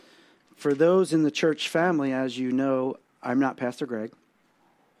For those in the church family, as you know, I'm not Pastor Greg,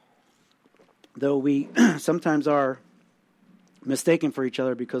 though we sometimes are mistaken for each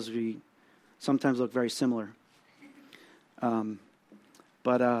other because we sometimes look very similar.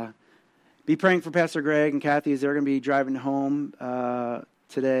 But be praying for Pastor Greg and Kathy as they're going to be driving home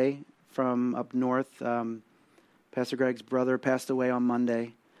today from up north. Pastor Greg's brother passed away on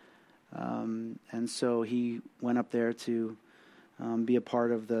Monday, and so he went up there to be a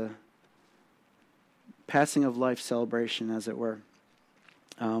part of the passing of life celebration, as it were.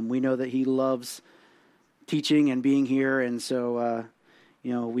 We know that he loves teaching and being here, and so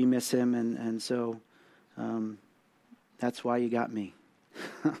we miss him, and so that's why you got me.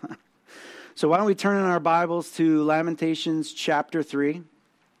 So why don't we turn in our Bibles to Lamentations chapter 3.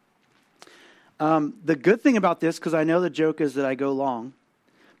 The good thing about this, because I know the joke is that I go long,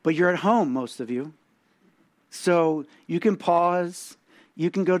 but you're at home, most of you. So you can pause, you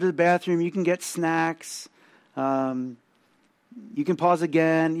can go to the bathroom, you can get snacks, you can pause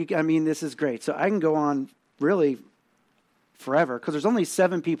again. This is great. So I can go on really forever, because there's only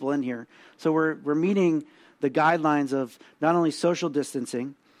 7 people in here. So we're meeting the guidelines of not only social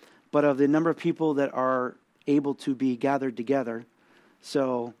distancing, but of the number of people that are able to be gathered together.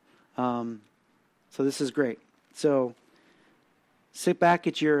 So this is great. So sit back,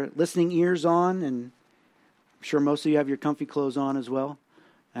 get your listening ears on, and I'm sure most of you have your comfy clothes on as well,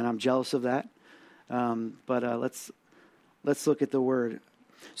 and I'm jealous of that. But let's look at the Word.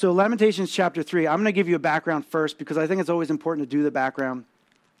 So Lamentations chapter 3, I'm going to give you a background first, because I think it's always important to do the background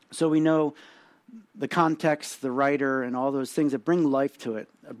so we know the context, the writer, and all those things that bring life to it,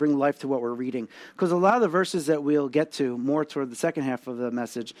 bring life to what we're reading. Because a lot of the verses that we'll get to more toward the second half of the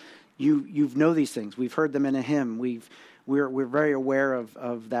message, you know these things. We've heard them in a hymn. We're very aware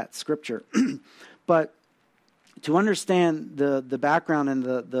of that scripture. But to understand the background and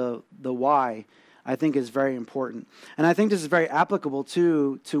the why, I think is very important. And I think this is very applicable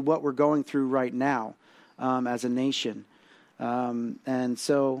to what we're going through right now as a nation. And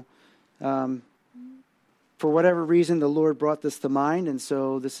so for whatever reason, the Lord brought this to mind, and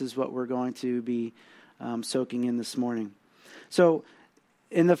so this is what we're going to be soaking in this morning. So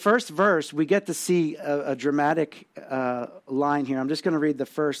in the first verse, we get to see a dramatic line here. I'm just going to read the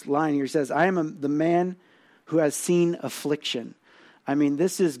first line here. It says, I am the man who has seen affliction.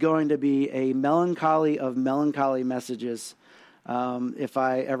 This is going to be a melancholy of melancholy messages, if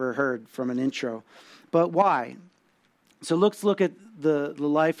I ever heard from an intro. But why? So let's look at the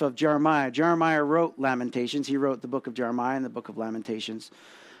life of Jeremiah. Jeremiah wrote Lamentations. He wrote the book of Jeremiah and the book of Lamentations.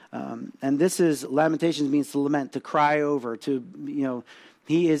 And this is, Lamentations means to lament, to cry over,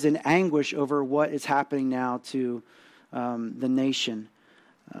 he is in anguish over what is happening now to the nation.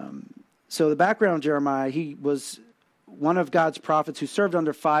 So the background of Jeremiah, he was one of God's prophets who served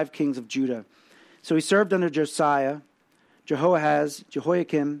under 5 kings of Judah. So he served under Josiah, Jehoahaz,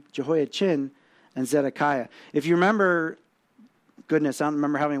 Jehoiakim, Jehoiachin, and Zedekiah. If you remember, I don't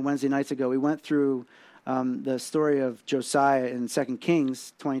remember how many Wednesday nights ago, we went through the story of Josiah in 2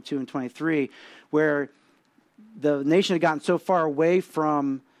 Kings 22 and 23, where the nation had gotten so far away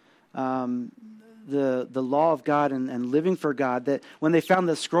from the law of God and living for God that when they found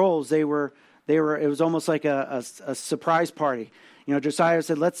the scrolls, it was almost like a surprise party. Josiah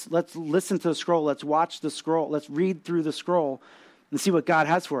said, let's listen to the scroll, let's watch the scroll, let's read through the scroll and see what God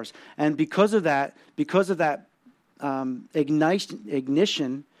has for us. And because of that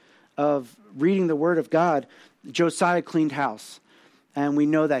ignition of reading the Word of God, Josiah cleaned house. And we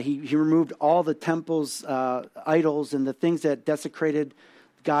know that he removed all the temple's idols and the things that desecrated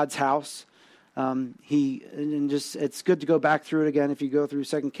God's house. It's good to go back through it again if you go through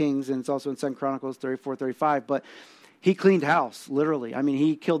 2 Kings, and it's also in 2 Chronicles 34, 35. But he cleaned house, literally.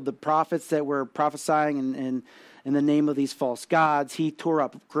 He killed the prophets that were prophesying in the name of these false gods. He tore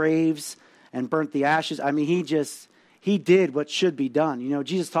up graves and burnt the ashes. He did what should be done.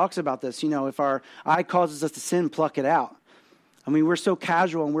 Jesus talks about this. If our eye causes us to sin, pluck it out. We're so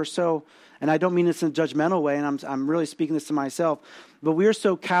casual, and I don't mean this in a judgmental way, and I'm really speaking this to myself, but we're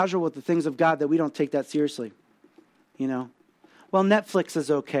so casual with the things of God that we don't take that seriously. Well, Netflix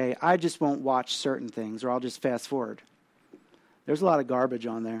is okay. I just won't watch certain things, or I'll just fast forward. There's a lot of garbage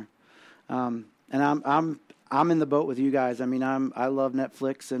on there, and I'm in the boat with you guys. I love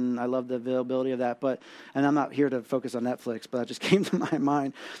Netflix and I love the availability of that, and I'm not here to focus on Netflix, but that just came to my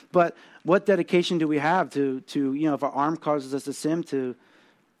mind. But what dedication do we have to if our arm causes us to sin, to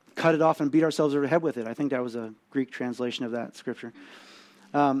cut it off and beat ourselves over the head with it? I think that was a Greek translation of that scripture.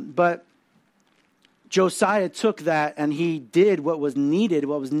 But Josiah took that and he did what was needed,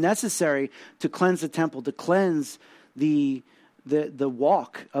 what was necessary to cleanse the temple, to cleanse the the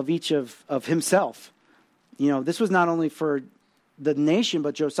walk of each of himself. This was not only for the nation,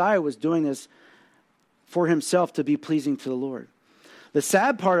 but Josiah was doing this for himself to be pleasing to the Lord. The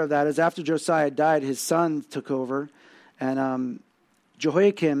sad part of that is after Josiah died, his son took over, and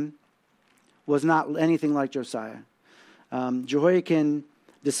Jehoiakim was not anything like Josiah. Jehoiakim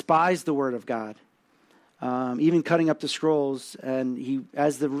despised the word of God, even cutting up the scrolls. And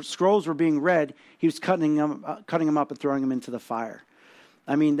as the scrolls were being read, he was cutting them up and throwing them into the fire.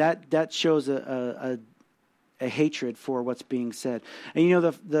 I mean, that shows a hatred for what's being said. And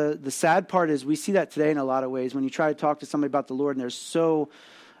the sad part is we see that today in a lot of ways. When you try to talk to somebody about the Lord, and they're so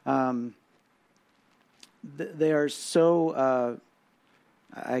they are so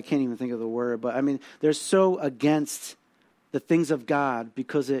I can't even think of the word, but I mean, they're so against the things of God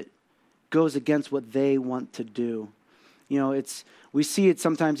because it goes against what they want to do. We see it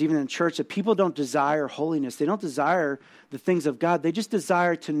sometimes even in church that people don't desire holiness. They don't desire the things of God. They just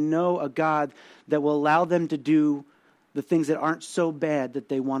desire to know a God that will allow them to do the things that aren't so bad that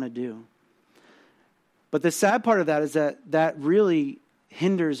they want to do. But the sad part of that is that really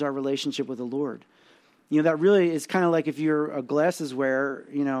hinders our relationship with the Lord. That really is kind of like if you're a glasses wearer,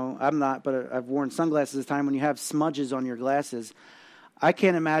 I'm not, but I've worn sunglasses at a time when you have smudges on your glasses. I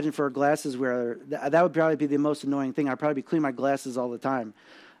can't imagine for a glasses wearer, that would probably be the most annoying thing. I'd probably be cleaning my glasses all the time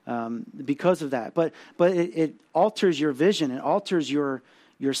because of that. But it alters your vision. It alters your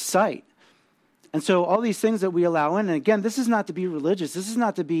sight. And so all these things that we allow in, and again, this is not to be religious. This is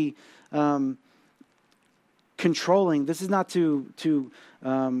not to be controlling. This is not to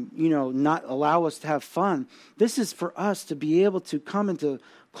not allow us to have fun. This is for us to be able to come into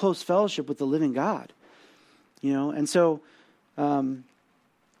close fellowship with the living God. And so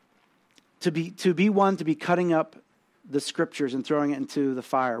to be cutting up the scriptures and throwing it into the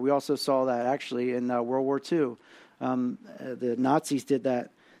fire. We also saw that actually in World War II. The Nazis did that.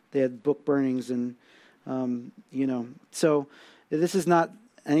 They had book burnings and, So this is not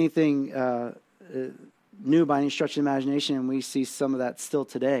anything new by any stretch of the imagination, and we see some of that still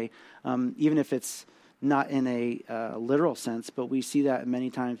today, even if it's not in a literal sense, but we see that many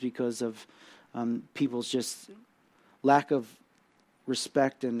times because of people's just lack of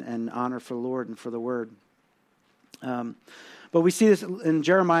respect and honor for the Lord and for the Word. But we see this in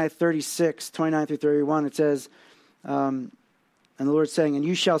Jeremiah 36, 29 through 31. It says, and the Lord's saying, "And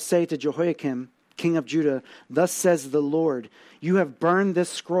you shall say to Jehoiakim, king of Judah, thus says the Lord, you have burned this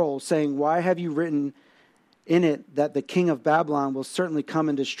scroll, saying, why have you written in it that the king of Babylon will certainly come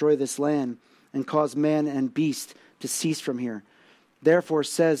and destroy this land and cause man and beast to cease from here? Therefore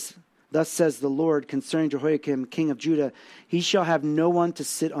thus says the Lord concerning Jehoiakim, king of Judah, he shall have no one to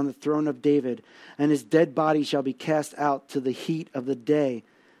sit on the throne of David, and his dead body shall be cast out to the heat of the day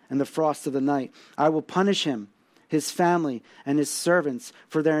and the frost of the night. I will punish him, his family, and his servants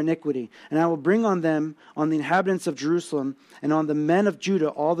for their iniquity. And I will bring on them, on the inhabitants of Jerusalem, and on the men of Judah,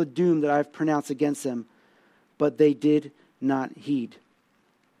 all the doom that I have pronounced against them. But they did not heed."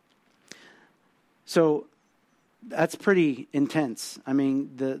 So that's pretty intense. I mean,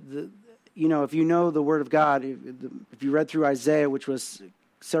 if you know the Word of God, if you read through Isaiah, which was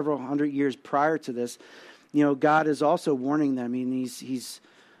several hundred years prior to this, God is also warning them. I mean, he's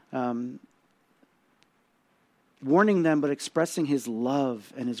warning them, but expressing his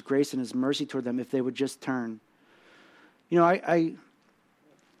love and his grace and his mercy toward them if they would just turn. I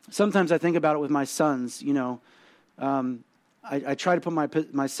sometimes I think about it with my sons. I try to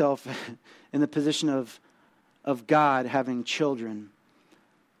put myself in the position of God having children,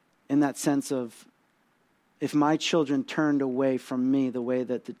 in that sense of if my children turned away from me the way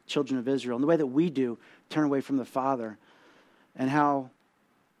that the children of Israel, and the way that we do, turn away from the Father, and how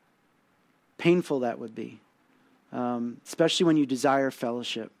painful that would be. Especially when you desire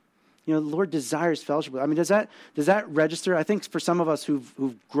fellowship. The Lord desires fellowship. I mean, does that register? I think for some of us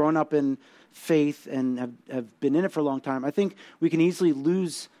who've grown up in faith and have been in it for a long time, I think we can easily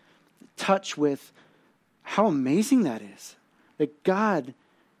lose touch with how amazing that is. That God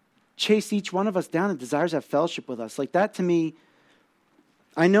chased each one of us down and desires to have fellowship with us. Like that to me,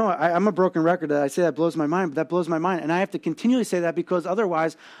 I know I'm a broken record that I say that blows my mind, but that blows my mind. And I have to continually say that because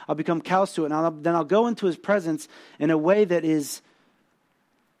otherwise I'll become callous to it. And then I'll go into his presence in a way that is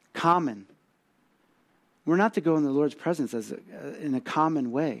common. We're not to go in the Lord's presence in a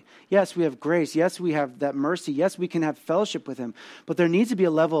common way. Yes, we have grace. Yes, we have that mercy. Yes, we can have fellowship with him. But there needs to be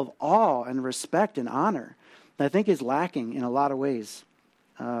a level of awe and respect and honor that I think is lacking in a lot of ways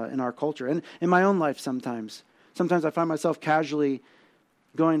in our culture. And in my own life sometimes. Sometimes I find myself casually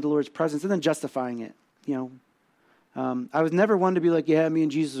going to the Lord's presence and then justifying it. I was never one to be like, yeah, me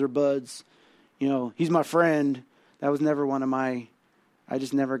and Jesus are buds. He's my friend. That was never one of my, I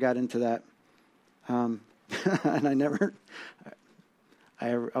just never got into that. And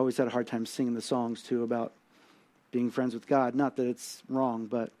I always had a hard time singing the songs too about being friends with God. Not that it's wrong,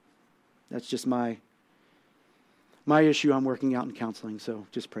 but that's just my issue I'm working out in counseling, so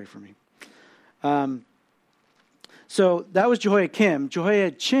just pray for me. So that was Jehoiakim.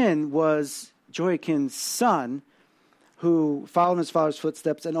 Jehoiachin was Jehoiakim's son, who followed in his father's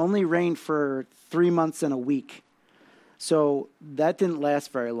footsteps and only reigned for 3 months and a week. So that didn't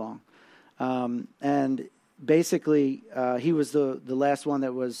last very long. And basically, he was the last one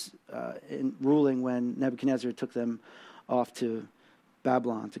that was ruling when Nebuchadnezzar took them off to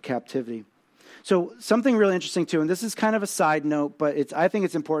Babylon, to captivity. So something really interesting too, and this is kind of a side note, but I think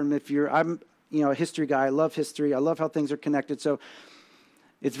it's important I'm a history guy. I love history. I love how things are connected. So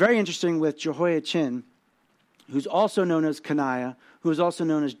it's very interesting with Jehoiachin, who's also known as Coniah, who is also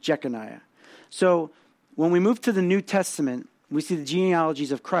known as Jeconiah. So when we move to the New Testament, we see the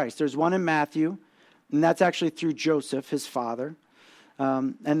genealogies of Christ. There's one in Matthew, and that's actually through Joseph, his father.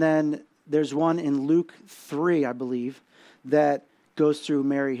 And then there's one in Luke 3, I believe, that goes through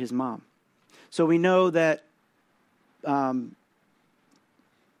Mary, his mom. So we know that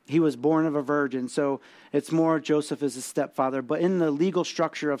he was born of a virgin, so it's more Joseph as a stepfather. But in the legal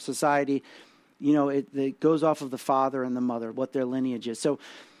structure of society, it goes off of the father and the mother, what their lineage is.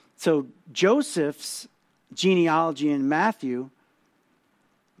 So Joseph's genealogy in Matthew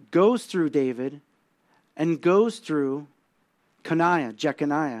goes through David and goes through Coniah,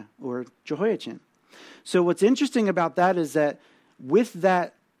 Jeconiah, or Jehoiachin. So what's interesting about that is that with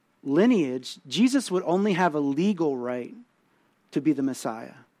that lineage, Jesus would only have a legal right to be the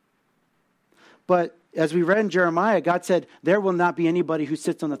Messiah. But as we read in Jeremiah, God said, there will not be anybody who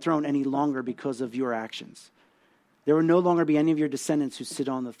sits on the throne any longer because of your actions. There will no longer be any of your descendants who sit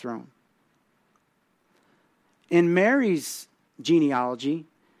on the throne. In Mary's genealogy,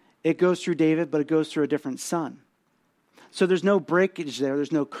 it goes through David, but it goes through a different son. So there's no breakage there.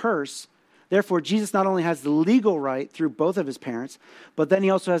 There's no curse. Therefore, Jesus not only has the legal right through both of his parents, but then he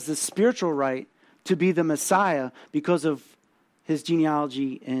also has the spiritual right to be the Messiah because of his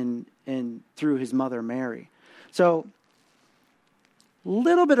genealogy and through his mother, Mary. So a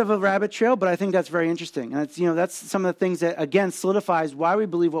little bit of a rabbit trail, but I think that's very interesting. And that's some of the things that, again, solidifies why we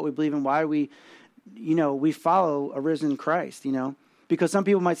believe what we believe and why we follow a risen Christ, Because some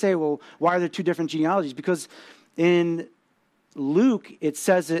people might say, well, why are there two different genealogies? Because in Luke, it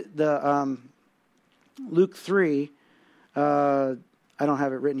says Luke 3, I don't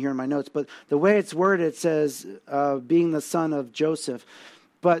have it written here in my notes, but the way it's worded, it says, being the son of Joseph.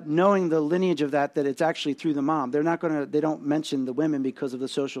 But knowing the lineage of that it's actually through the mom. They don't mention the women because of the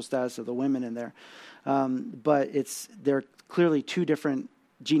social status of the women in there. But they're clearly two different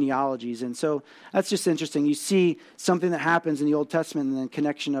genealogies. And so that's just interesting. You see something that happens in the Old Testament and then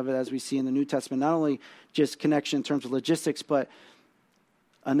connection of it as we see in the New Testament. Not only just connection in terms of logistics, but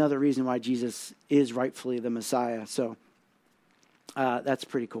another reason why Jesus is rightfully the Messiah. So that's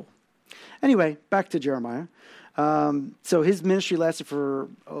pretty cool. Anyway, back to Jeremiah. So his ministry lasted for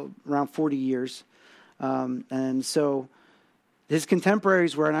around 40 years. And so his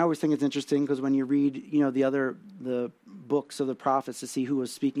contemporaries were, and I always think it's interesting because when you read, the books of the prophets to see who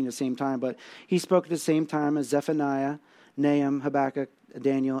was speaking at the same time, but he spoke at the same time as Zephaniah, Nahum, Habakkuk,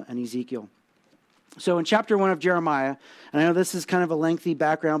 Daniel, and Ezekiel. So in chapter 1 of Jeremiah, and I know this is kind of a lengthy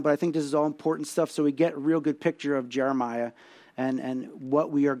background, but I think this is all important stuff so we get a real good picture of Jeremiah and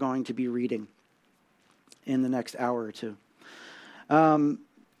what we are going to be reading in the next hour or two.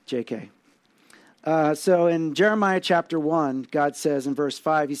 JK. So in Jeremiah chapter 1, God says in verse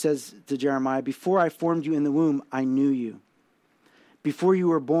 5, he says to Jeremiah, before I formed you in the womb, I knew you. Before you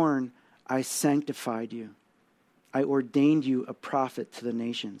were born, I sanctified you. I ordained you a prophet to the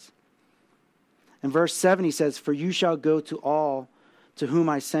nations. In verse 7, he says, for you shall go to all to whom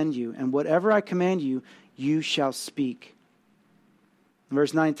I send you, and whatever I command you, you shall speak. In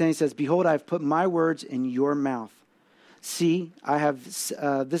verse 9 and 10, he says, behold, I have put my words in your mouth. See, I have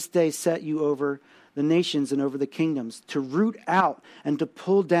this day set you over the nations and over the kingdoms, to root out and to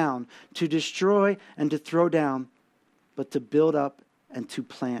pull down, to destroy and to throw down, but to build up and to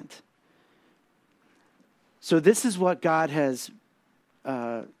plant. So this is what God has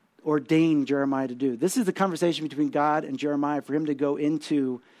ordained Jeremiah to do. This is the conversation between God and Jeremiah for him to go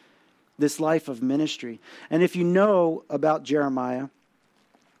into this life of ministry. And if you know about Jeremiah,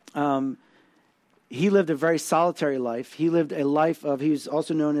 he lived a very solitary life. He lived a life of, he's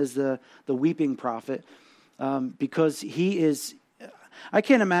also known as the weeping prophet, because he is, I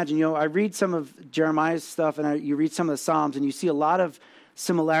can't imagine, I read some of Jeremiah's stuff and you read some of the Psalms and you see a lot of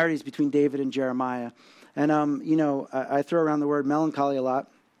similarities between David and Jeremiah. And, I throw around the word melancholy a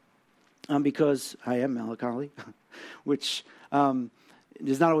lot because I am melancholy, which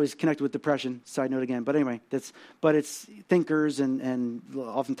is not always connected with depression. Side note again. But anyway, but it's thinkers and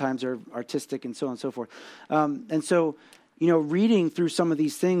oftentimes are artistic and so on and so forth. And so, reading through some of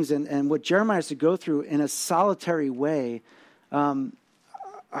these things and what Jeremiah has to go through in a solitary way,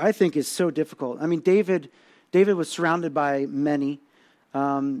 I think is so difficult. I mean, David was surrounded by many.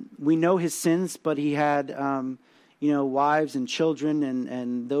 We know his sins, but he had, wives and children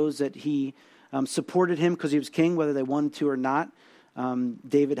and those that he supported him because he was king, whether they wanted to or not.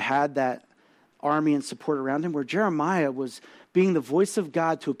 David had that army and support around him, where Jeremiah was being the voice of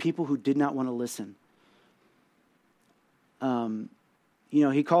God to a people who did not want to listen.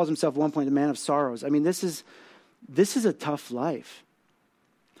 He calls himself at one point a man of sorrows. I mean, this is a tough life.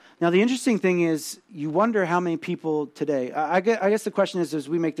 Now, the interesting thing is, you wonder how many people today, I guess the question is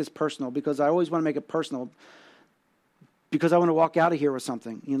we make this personal, because I always want to make it personal, because I want to walk out of here with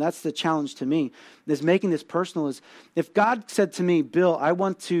something. That's the challenge to me, is making this personal. Is if God said to me, Bill, I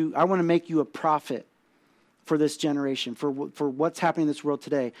want to make you a prophet for this generation, for what's happening in this world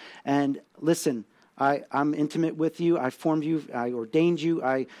today. And listen, I'm intimate with you. I formed you. I ordained you.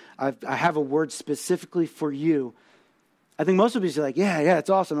 I have a word specifically for you. I think most of us are like, yeah, it's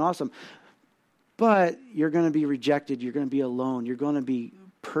awesome. But you're going to be rejected. You're going to be alone. You're going to be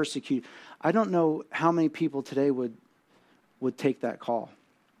persecuted. I don't know how many people today would take that call.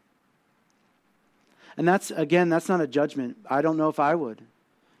 And that's not a judgment. I don't know if I would.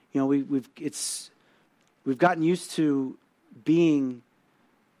 We've gotten used to being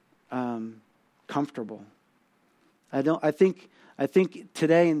comfortable. I think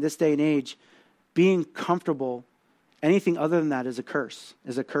today, in this day and age, being comfortable, anything other than that is a curse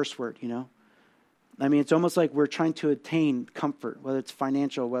word, I mean, it's almost like we're trying to attain comfort, whether it's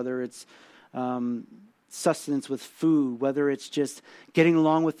financial, whether it's sustenance with food, whether it's just getting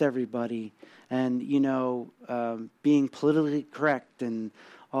along with everybody and, being politically correct and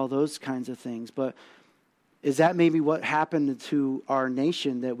all those kinds of things. But is that maybe what happened to our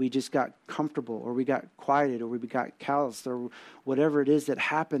nation, that we just got comfortable, or we got quieted, or we got calloused, or whatever it is that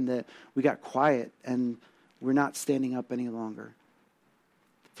happened, that we got quiet and we're not standing up any longer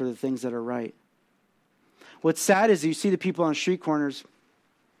for the things that are right? What's sad is you see the people on street corners.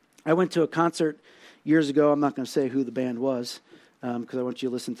 I went to a concert years ago. I'm not going to say who the band was because I want you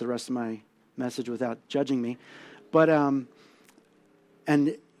to listen to the rest of my message without judging me. But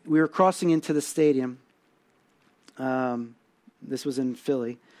and we were crossing into the stadium. This was in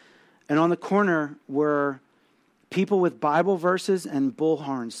Philly. And on the corner were people with Bible verses and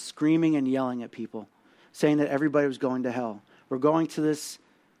bullhorns screaming and yelling at people, saying that everybody was going to hell. We're going to this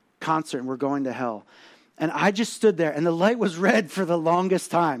concert and we're going to hell. And I just stood there, and the light was red for the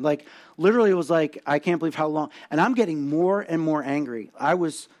longest time. Like, literally, it was like, I can't believe how long. And I'm getting more and more angry. I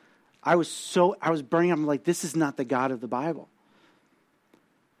was burning up. I'm like, this is not the God of the Bible.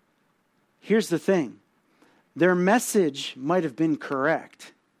 Here's the thing. Their message might have been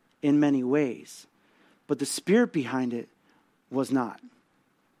correct in many ways, but the spirit behind it was not.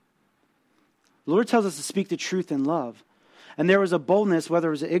 The Lord tells us to speak the truth in love. And there was a boldness, whether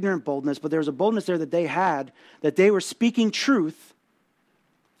it was an ignorant boldness, but there was a boldness there that they had, that they were speaking truth.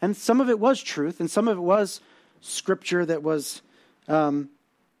 And some of it was truth, and some of it was scripture that was in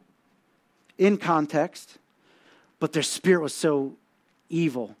context. But their spirit was so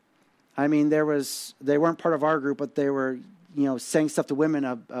evil. I mean, they weren't part of our group, but they were, saying stuff to women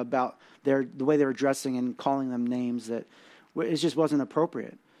about the way they were dressing and calling them names that it just wasn't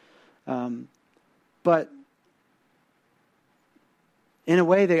appropriate. But in a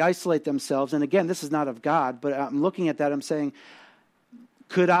way, they isolate themselves. And again, this is not of God, but I'm looking at that, I'm saying,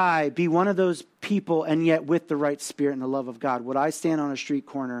 could I be one of those people and yet with the right spirit and the love of God? Would I stand on a street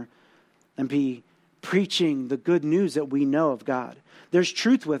corner and be preaching the good news that we know of God? There's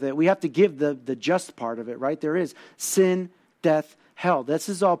truth with it. We have to give the just part of it, right? There is sin, death, hell. This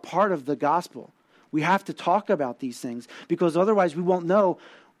is all part of the gospel. We have to talk about these things because otherwise we won't know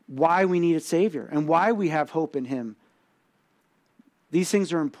why we need a Savior and why we have hope in Him. These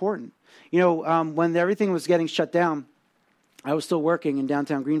things are important. When everything was getting shut down, I was still working in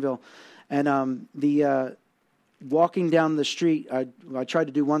downtown Greenville, and walking down the street, I tried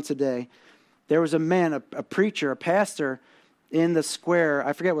to do once a day. There was a man, a preacher, a pastor, in the square.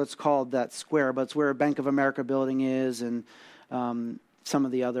 I forget what it's called, that square, but it's where Bank of America building is, and some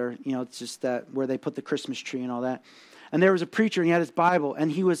of the other. It's just that where they put the Christmas tree and all that. And there was a preacher, and he had his Bible, and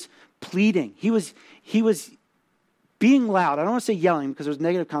he was pleading. He was being loud. I don't want to say yelling because there's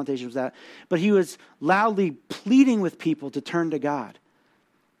negative connotations with that, but he was loudly pleading with people to turn to God.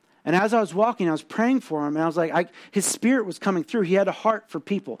 And as I was walking, I was praying for him, and I was like, his spirit was coming through. He had a heart for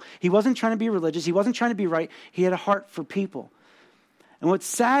people. He wasn't trying to be religious. He wasn't trying to be right. He had a heart for people. And what's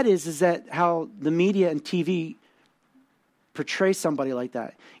sad is that how the media and TV portray somebody like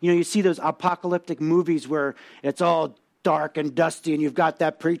that. You see those apocalyptic movies where it's all dark and dusty, and you've got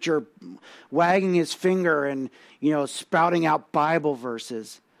that preacher wagging his finger and, spouting out Bible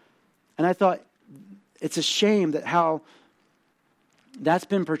verses. And I thought, it's a shame that how that's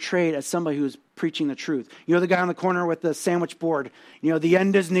been portrayed as somebody who's preaching the truth. The guy on the corner with the sandwich board, the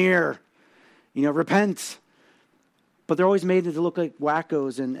end is near, repent. But they're always made to look like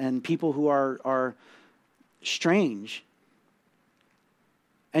wackos and people who are strange.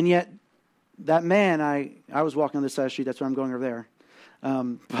 And yet, that man, I was walking on this side of the street, that's why I'm going over there.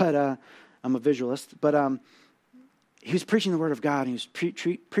 But I'm a visualist. But he was preaching the word of God, and he was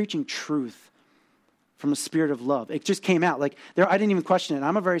preaching truth from a spirit of love. It just came out. I didn't even question it.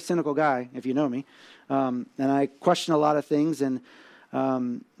 I'm a very cynical guy, if you know me. And I question a lot of things, and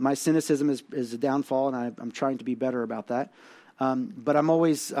my cynicism is a downfall, and I'm trying to be better about that. But I'm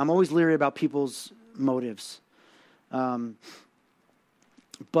always leery about people's motives.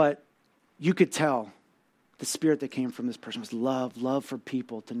 But you could tell the spirit that came from this person was love for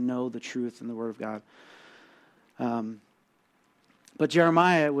people to know the truth and the word of God. But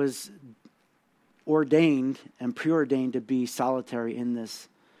Jeremiah was ordained and preordained to be solitary in this,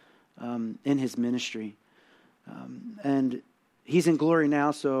 in his ministry. And he's in glory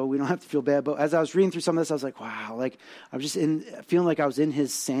now, so we don't have to feel bad. But as I was reading through some of this, I was like, wow, I was just feeling like I was in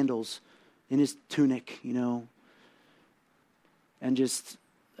his sandals, in his tunic, and just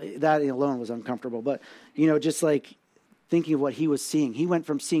that alone was uncomfortable. But, just thinking of what he was seeing. He went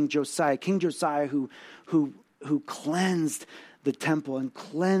from seeing Josiah, King Josiah, who cleansed the temple and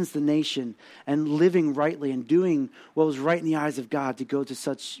cleansed the nation and living rightly and doing what was right in the eyes of God, to go to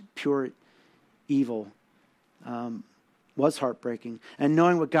such pure evil was heartbreaking. And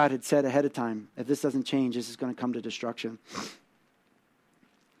knowing what God had said ahead of time, if this doesn't change, this is going to come to destruction.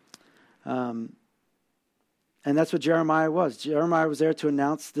 And that's what Jeremiah was. Jeremiah was there to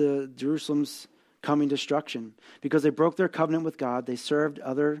announce the Jerusalem's coming destruction because they broke their covenant with God. They served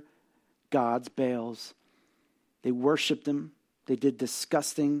other gods, Baals. They worshiped them. They did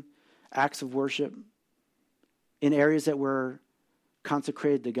disgusting acts of worship in areas that were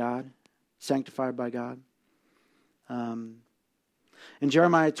consecrated to God, sanctified by God. In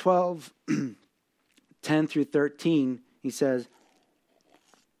Jeremiah 12, 10 through 13, he says,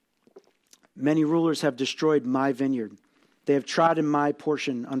 "Many rulers have destroyed my vineyard. They have trodden my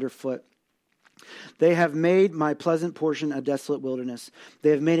portion underfoot. They have made my pleasant portion a desolate wilderness.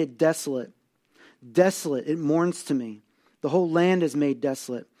 They have made it desolate. Desolate, it mourns to me. The whole land is made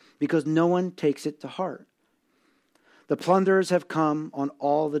desolate because no one takes it to heart. The plunderers have come on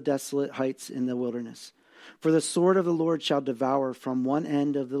all the desolate heights in the wilderness. For the sword of the Lord shall devour from one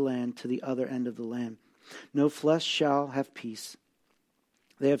end of the land to the other end of the land. No flesh shall have peace.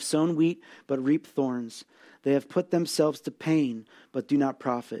 They have sown wheat, but reap thorns. They have put themselves to pain, but do not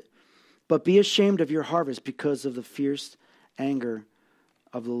profit. But be ashamed of your harvest because of the fierce anger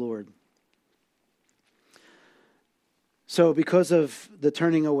of the Lord." So because of the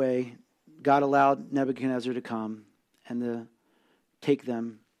turning away, God allowed Nebuchadnezzar to come and to take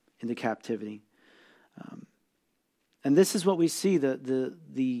them into captivity. And this is what we see,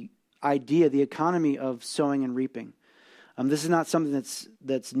 the idea, the economy of sowing and reaping. This is not something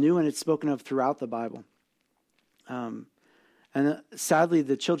that's new, and it's spoken of throughout the Bible. And sadly,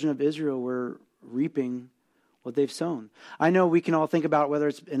 the children of Israel were reaping what they've sown. I know we can all think about whether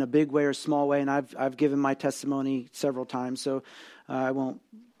it's in a big way or small way, and I've given my testimony several times, so I won't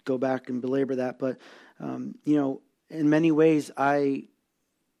go back and belabor that. But, in many ways, I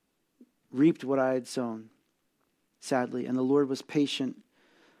reaped what I had sown, sadly, and the Lord was patient,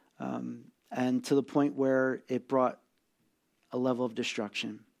 and to the point where it brought a level of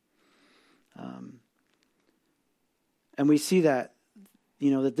destruction. And we see that,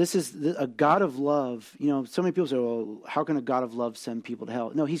 that this is a God of love. So many people say, well, how can a God of love send people to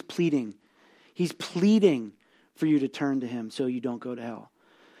hell? No, he's pleading. He's pleading for you to turn to him so you don't go to hell.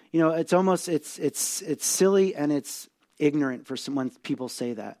 It's almost, it's silly and it's ignorant for when people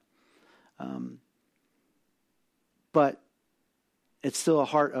say that. But it's still a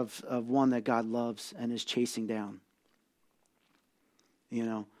heart of one that God loves and is chasing down.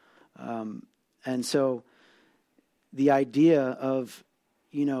 And so the idea of,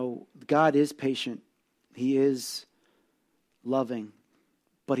 God is patient. He is loving,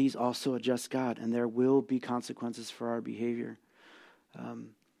 but he's also a just God, and there will be consequences for our behavior.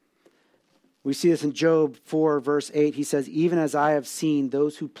 We see this in Job 4, verse 8. He says, even as I have seen,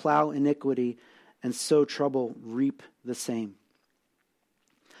 those who plow iniquity and sow trouble reap the same.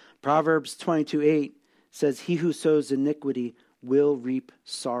 Proverbs 22:8 says, he who sows iniquity will reap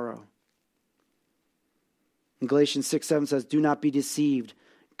sorrow. And Galatians 6:7 says, do not be deceived.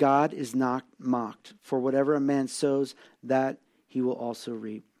 God is not mocked. For whatever a man sows, that he will also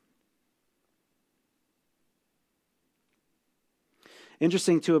reap.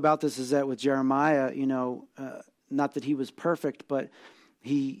 Interesting, too, about this is that with Jeremiah, not that he was perfect, but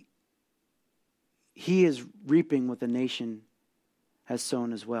he is reaping what the nation has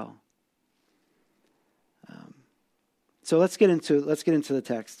sown as well. So let's get into the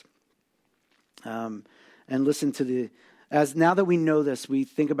text, and listen to now that we know this, we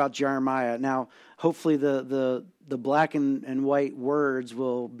think about Jeremiah. Now, hopefully, the black and white words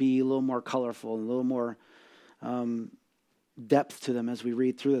will be a little more colorful, a little more depth to them as we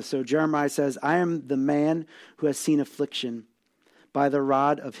read through this. So Jeremiah says, I am the man who has seen affliction by the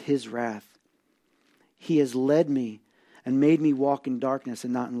rod of his wrath. He has led me and made me walk in darkness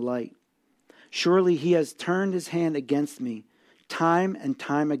and not in light. Surely he has turned his hand against me time and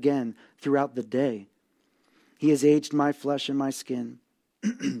time again throughout the day. He has aged my flesh and my skin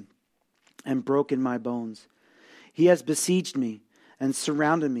and broken my bones. He has besieged me and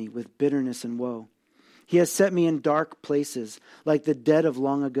surrounded me with bitterness and woe. He has set me in dark places, like the dead of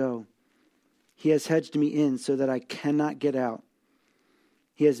long ago. He has hedged me in so that I cannot get out.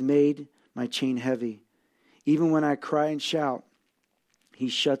 He has made my chain heavy. Even when I cry and shout, he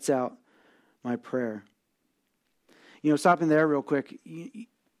shuts out my prayer. Stopping there real quick,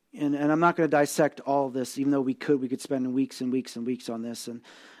 and I'm not going to dissect all of this, even though we could spend weeks and weeks and weeks on this.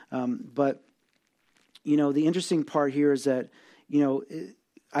 But the interesting part here is that,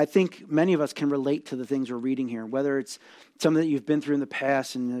 I think many of us can relate to the things we're reading here, whether it's something that you've been through in the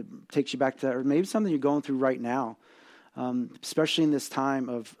past and it takes you back to that, or maybe something you're going through right now, especially in this time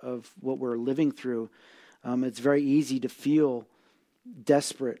of what we're living through. It's very easy to feel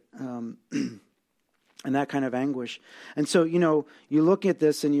desperate and that kind of anguish. And so, you look at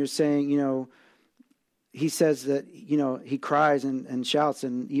this and you're saying, he says that, he cries and shouts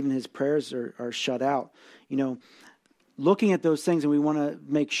and even his prayers are shut out. Looking at those things, and we want to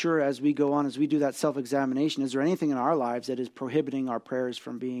make sure as we go on, as we do that self-examination, is there anything in our lives that is prohibiting our prayers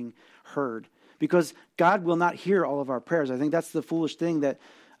from being heard? Because God will not hear all of our prayers. I think that's the foolish thing that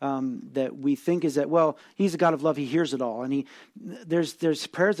we think is that, well, he's a God of love, he hears it all. And there's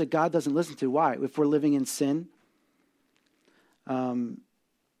prayers that God doesn't listen to. Why? If we're living in sin, we're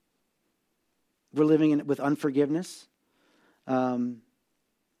living with unforgiveness. Even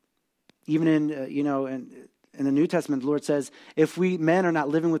in the New Testament, the Lord says, if men are not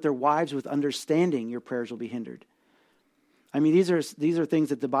living with their wives with understanding, your prayers will be hindered. I mean, these are things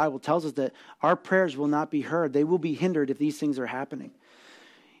that the Bible tells us that our prayers will not be heard. They will be hindered if these things are happening.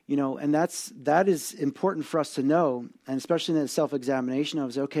 And that is important for us to know, and especially in the self-examination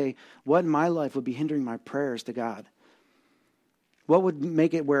of, okay, what in my life would be hindering my prayers to God? What would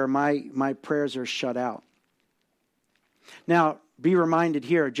make it where my prayers are shut out? Now, be reminded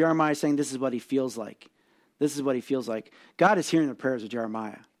here, Jeremiah is saying this is what he feels like. This is what he feels like. God is hearing the prayers of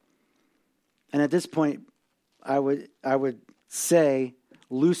Jeremiah. And at this point, I would say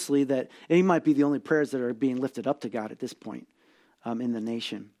loosely that he might be the only prayers that are being lifted up to God at this point in the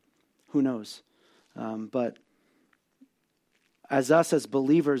nation. Who knows? But as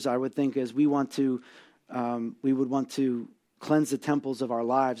believers, I would think as we would want to cleanse the temples of our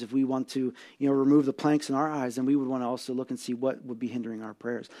lives, if we want to, remove the planks in our eyes, then we would want to also look and see what would be hindering our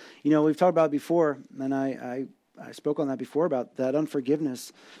prayers. We've talked about it before, and I spoke on that before about that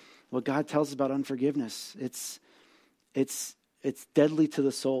unforgiveness. What God tells us about unforgiveness, it's deadly to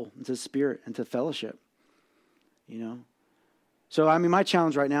the soul, and to the spirit, and to fellowship. So, my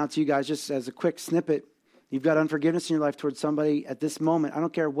challenge right now to you guys, just as a quick snippet, you've got unforgiveness in your life towards somebody at this moment. I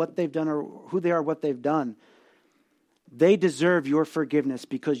don't care what they've done or who they are, what they've done. They deserve your forgiveness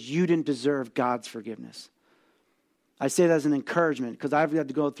because you didn't deserve God's forgiveness. I say that as an encouragement because I've had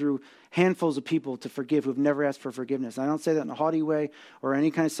to go through handfuls of people to forgive who've never asked for forgiveness. I don't say that in a haughty way or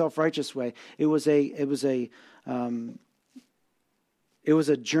any kind of self-righteous way. It was a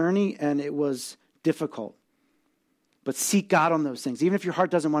journey, and it was difficult. But seek God on those things. Even if your heart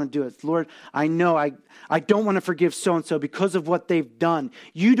doesn't want to do it. Lord, I know I don't want to forgive so-and-so because of what they've done.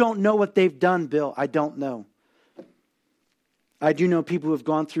 You don't know what they've done, Bill. I don't know. I do know people who have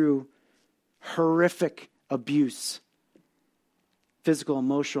gone through horrific abuse. Physical,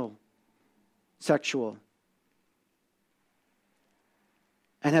 emotional, sexual.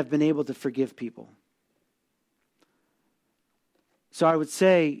 And have been able to forgive people. So I would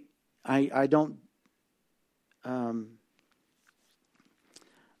say, I don't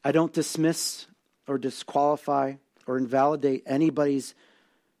dismiss or disqualify or invalidate anybody's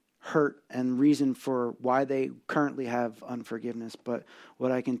hurt and reason for why they currently have unforgiveness. But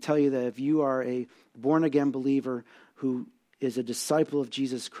what I can tell you that if you are a born-again believer who is a disciple of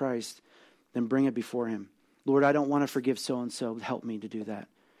Jesus Christ, then bring it before him. Lord, I don't want to forgive so-and-so. Help me to do that.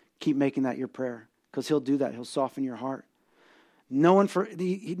 Keep making that your prayer, because he'll do that. He'll soften your heart. No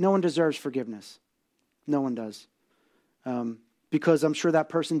one deserves forgiveness. No one does. Because I'm sure that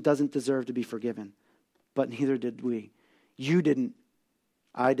person doesn't deserve to be forgiven. But neither did we. You didn't.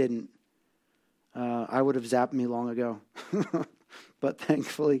 I didn't. I would have zapped me long ago. But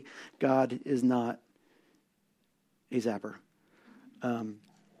thankfully, God is not a zapper.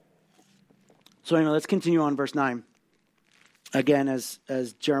 So anyway, let's continue on verse 9. Again, as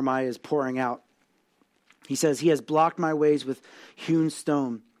Jeremiah is pouring out. He says, he has blocked my ways with hewn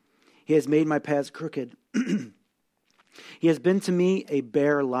stone. He has made my paths crooked. He has been to me a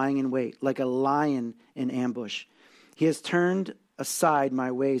bear lying in wait, like a lion in ambush. He has turned aside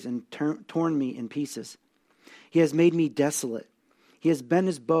my ways and torn me in pieces. He has made me desolate. He has bent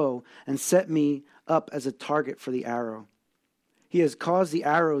his bow and set me up as a target for the arrow. He has caused the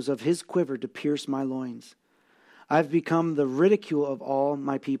arrows of his quiver to pierce my loins. I have become the ridicule of all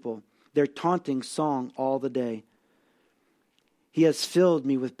my people, their taunting song all the day. He has filled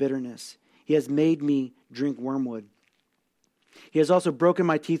me with bitterness. He has made me drink wormwood. He has also broken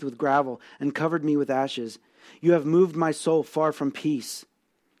my teeth with gravel and covered me with ashes. You have moved my soul far from peace.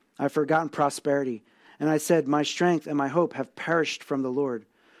 I have forgotten prosperity. And I said, my strength and my hope have perished from the Lord.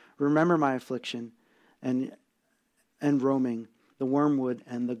 Remember my affliction and roaming, the wormwood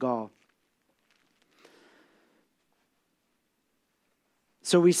and the gall.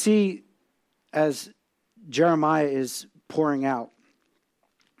 So we see as Jeremiah is pouring out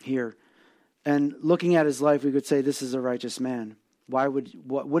here and looking at his life, we could say this is a righteous man.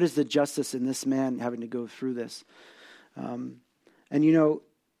 What is the justice in this man having to go through this? And you know,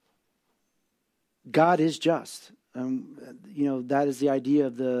 God is just. You know, that is the idea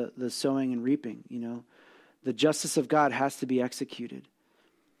of the sowing and reaping. You know, the justice of God has to be executed.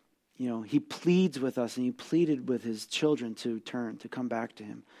 You know, he pleads with us, and he pleaded with his children to turn, to come back to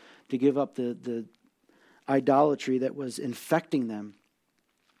him, to give up the idolatry that was infecting them.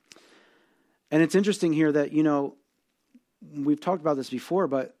 And it's interesting here that, you know, we've talked about this before,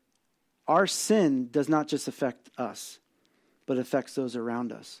 but our sin does not just affect us, but affects those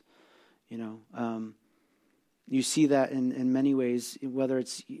around us. You know, you see that in many ways, whether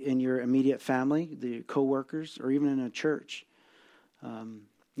it's in your immediate family, the coworkers, or even in a church.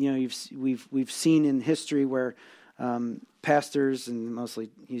 You know, we've seen in history where pastors, and mostly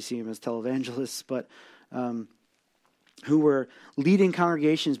you see them as televangelists, but who were leading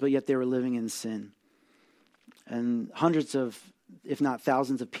congregations, but yet they were living in sin. And hundreds of, if not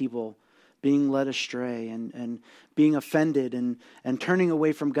thousands of people being led astray and being offended and turning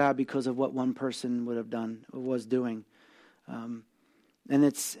away from God because of what one person would have done, or was doing. And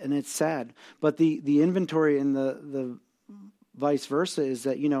it's sad. But the inventory and the vice versa is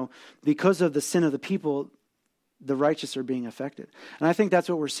that, you know, because of the sin of the people, the righteous are being affected. And I think that's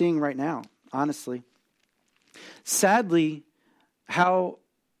what we're seeing right now, honestly. Sadly, how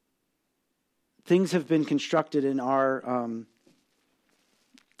things have been constructed in our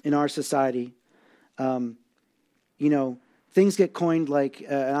society, you know, things get coined like,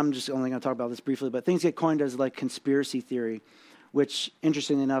 and I'm just only going to talk about this briefly, but things get coined as like conspiracy theory, which,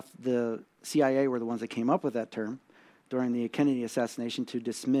 interestingly enough, the CIA were the ones that came up with that term during the Kennedy assassination to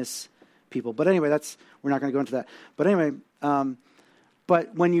dismiss people. But anyway, we're not going to go into that. But anyway,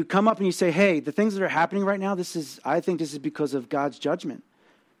 but when you come up and you say, hey, the things that are happening right now, I think this is because of God's judgment.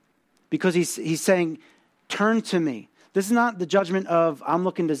 Because he's saying, turn to me. This is not the judgment of, I'm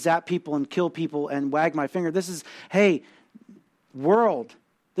looking to zap people and kill people and wag my finger. This is, hey, world.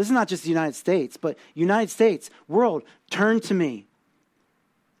 This is not just the United States, but United States, world, turn to me.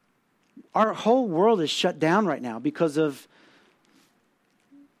 Our whole world is shut down right now because of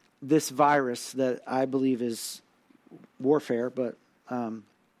this virus that I believe is warfare, but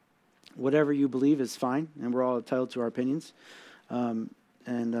whatever you believe is fine, and we're all entitled to our opinions. And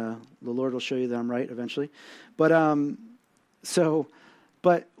the Lord will show you that I'm right eventually. But the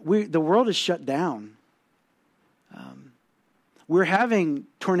world is shut down. We're having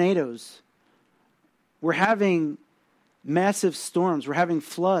tornadoes. We're having massive storms. We're having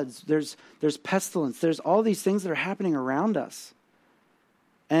floods. There's pestilence. There's all these things that are happening around us.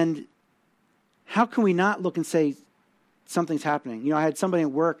 And how can we not look and say something's happening? You know, I had somebody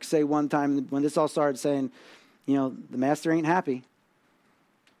at work say one time when this all started saying, you know, the master ain't happy.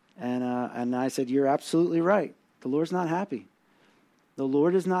 And I said, you're absolutely right. The Lord's not happy. The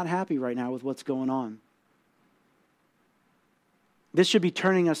Lord is not happy right now with what's going on. This should be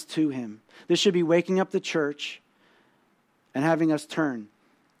turning us to him. This should be waking up the church and having us turn.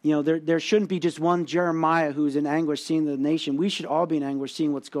 You know, there shouldn't be just one Jeremiah who's in anguish seeing the nation. We should all be in anguish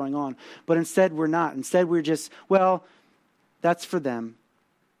seeing what's going on. But instead, we're not. Instead, we're just, well, that's for them.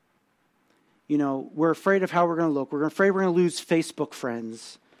 You know, we're afraid of how we're going to look. We're afraid we're going to lose Facebook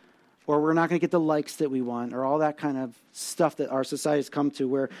friends. Or we're not going to get the likes that we want, or all that kind of stuff that our society has come to,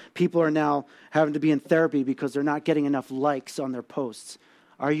 where people are now having to be in therapy because they're not getting enough likes on their posts.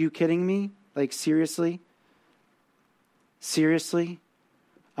 Are you kidding me? Like, seriously? Seriously?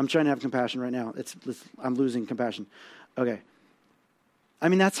 I'm trying to have compassion right now. I'm losing compassion. Okay. I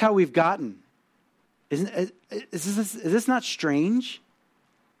mean, that's how we've gotten. Is this not strange?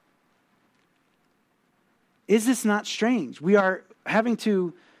 Is this not strange? We are having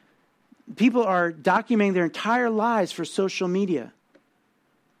to... People are documenting their entire lives for social media.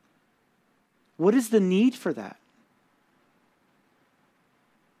 What is the need for that?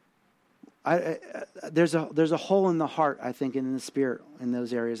 There's a hole in the heart, I think, in the spirit in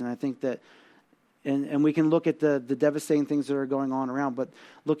those areas, and I think that, and we can look at the devastating things that are going on around, but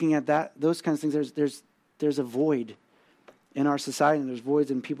looking at those kinds of things, there's a void in our society, and there's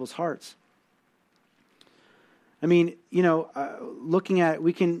voids in people's hearts. I mean, you know,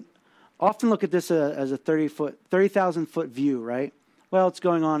 we can often look at this as a 30,000 foot view, right? Well, it's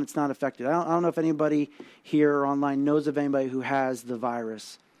going on, it's not affected. I don't know if anybody here or online knows of anybody who has the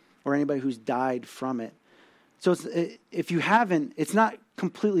virus or anybody who's died from it. So if you haven't, it's not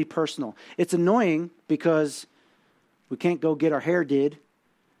completely personal. It's annoying because we can't go get our hair did,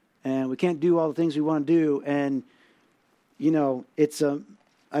 and we can't do all the things we want to do. And, you know,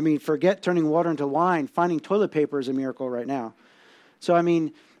 forget turning water into wine. Finding toilet paper is a miracle right now. So, I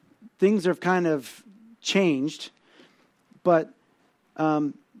mean, things have kind of changed, but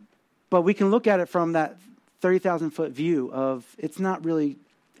we can look at it from that 30,000 foot view of it's not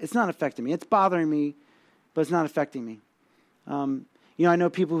affecting me. It's bothering me, but it's not affecting me. You know, I know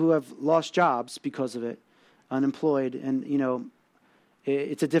people who have lost jobs because of it, unemployed, and you know,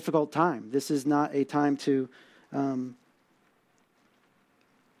 it's a difficult time. This is not a time to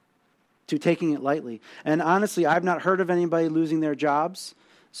taking it lightly. And honestly, I've not heard of anybody losing their jobs.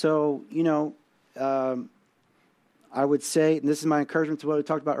 So, you know, I would say, and this is my encouragement to what we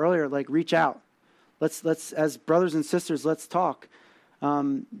talked about earlier, like reach out. Let's as brothers and sisters, let's talk.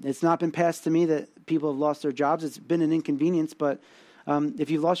 It's not been passed to me that people have lost their jobs. It's been an inconvenience, but if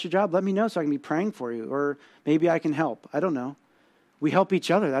you've lost your job, let me know so I can be praying for you, or maybe I can help. I don't know. We help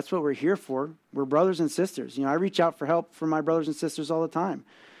each other. That's what we're here for. We're brothers and sisters. You know, I reach out for help from my brothers and sisters all the time,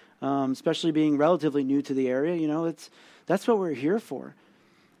 especially being relatively new to the area. You know, that's what we're here for.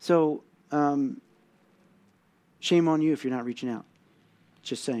 So, shame on you if you're not reaching out.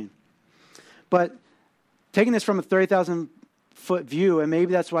 Just saying. But taking this from a 30,000 foot view, and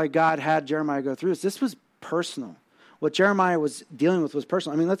maybe that's why God had Jeremiah go through this was personal. What Jeremiah was dealing with was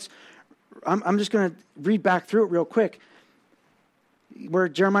personal. I mean, I'm just going to read back through it real quick. Where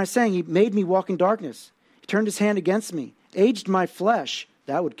Jeremiah's saying, he made me walk in darkness. He turned his hand against me, aged my flesh.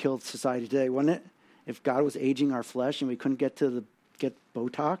 That would kill society today, wouldn't it? If God was aging our flesh and we couldn't get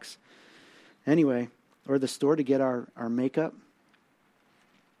Botox. Anyway, or the store to get our makeup.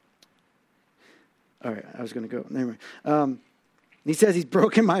 All right, I was going to go. Anyway, he says he's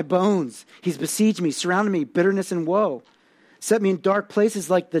broken my bones. He's besieged me, surrounded me, bitterness and woe. Set me in dark places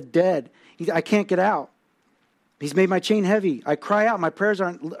like the dead. I can't get out. He's made my chain heavy. I cry out. My prayers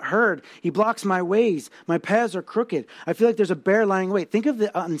aren't heard. He blocks my ways. My paths are crooked. I feel like there's a bear lying awake. Think of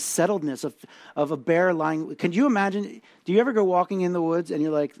the unsettledness of a bear lying. Can you imagine? Do you ever go walking in the woods and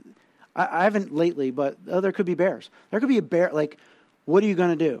you're like, I haven't lately, but there could be bears. There could be a bear. Like, what are you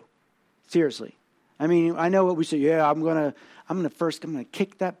going to do? Seriously. I mean, I know what we say. Yeah, I'm going to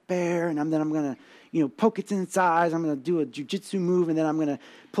kick that bear, and then I'm going to, poke its in its eyes. I'm going to do a jujitsu move, and then I'm going to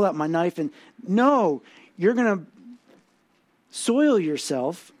pull out my knife. And no, you're going to soil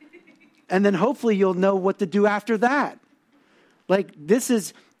yourself, and then hopefully you'll know what to do after that. Like,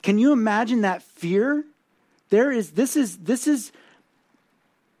 can you imagine that fear?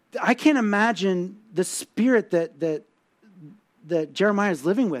 I can't imagine the spirit that Jeremiah is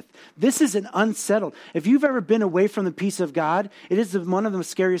living with. This is an unsettled. If you've ever been away from the peace of God, it is one of the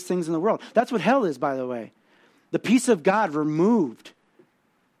scariest things in the world. That's what hell is, by the way. The peace of God removed.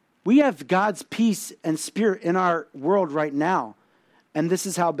 We have God's peace and spirit in our world right now. And this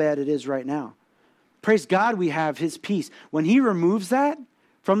is how bad it is right now. Praise God, we have his peace. When he removes that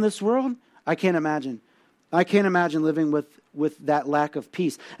from this world, I can't imagine. I can't imagine living with with that lack of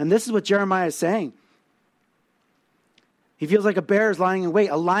peace. And this is what Jeremiah is saying. He feels like a bear is lying in wait.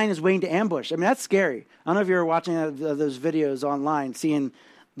 A lion is waiting to ambush. I mean, that's scary. I don't know if you're watching those videos online, seeing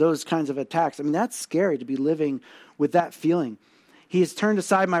those kinds of attacks. I mean, that's scary to be living with that feeling. He has turned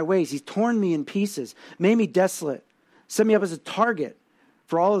aside my ways. He's torn me in pieces, made me desolate, set me up as a target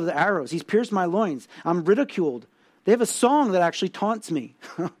for all of the arrows. He's pierced my loins. I'm ridiculed. They have a song that actually taunts me.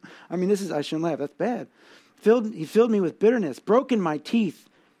 I mean, I shouldn't laugh. That's bad. He filled me with bitterness, broken my teeth,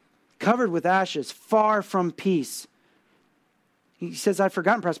 covered with ashes, far from peace. He says, I've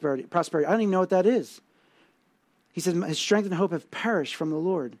forgotten prosperity. I don't even know what that is. He says, his strength and hope have perished from the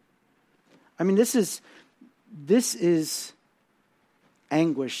Lord. I mean, this is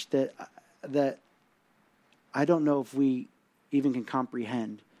anguish that I don't know if we even can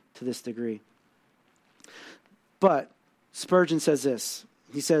comprehend to this degree. But Spurgeon says this.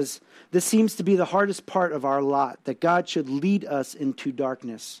 He says, this seems to be the hardest part of our lot, that God should lead us into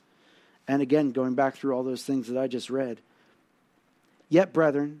darkness. And again, going back through all those things that I just read. Yet,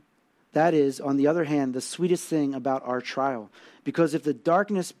 brethren, that is, on the other hand, the sweetest thing about our trial. Because if the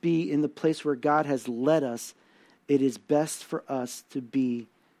darkness be in the place where God has led us, it is best for us to be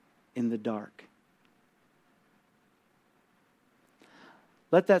in the dark.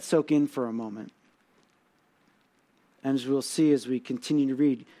 Let that soak in for a moment. And as we'll see as we continue to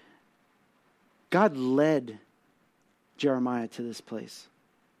read, God led Jeremiah to this place.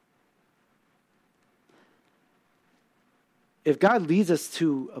 If God leads us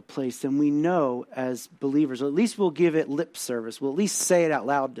to a place, then we know as believers, or at least we'll give it lip service. We'll at least say it out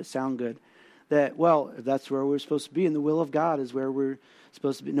loud to sound good. That, well, that's where we're supposed to be, and the will of God is where we're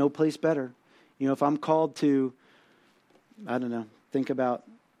supposed to be. No place better. You know, if I'm called to, I don't know, think about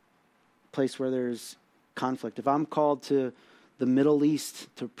a place where there's conflict. If I'm called to the Middle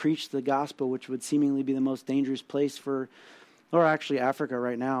East to preach the gospel, which would seemingly be the most dangerous place or actually Africa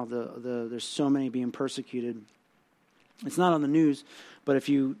right now, there's so many being persecuted. It's not on the news, but if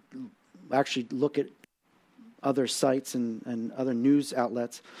you actually look at other sites and other news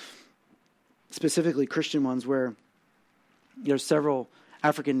outlets, specifically Christian ones, where there's several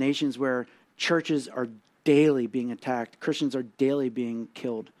African nations where churches are daily being attacked. Christians are daily being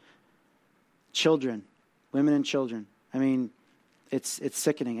killed. Children, women and children. I mean, it's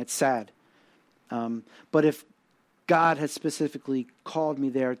sickening. It's sad. But if God has specifically called me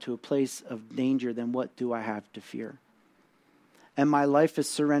there to a place of danger, then what do I have to fear? And my life is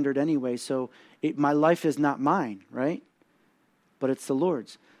surrendered anyway, so my life is not mine, right? But it's the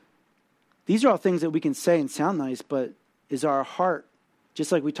Lord's. These are all things that we can say and sound nice, but is our heart,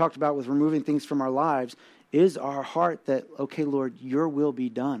 just like we talked about with removing things from our lives, is our heart that, okay, Lord, your will be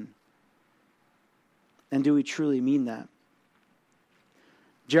done? And do we truly mean that?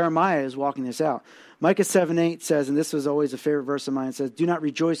 Jeremiah is walking this out. Micah 7:8 says, and this was always a favorite verse of mine, it says, do not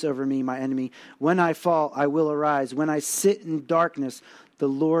rejoice over me, my enemy. When I fall, I will arise. When I sit in darkness, the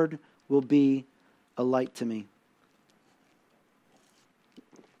Lord will be a light to me.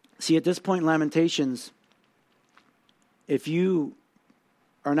 See, at this point in Lamentations, if you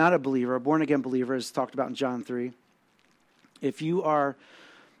are not a believer, a born-again believer, as talked about in John 3, if you are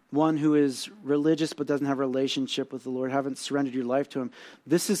one who is religious but doesn't have a relationship with the Lord, haven't surrendered your life to him,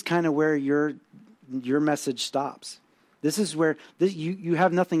 this is kind of where your message stops. This is where you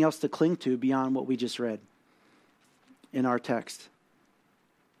have nothing else to cling to beyond what we just read in our text.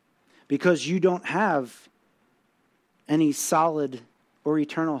 Because you don't have any solid or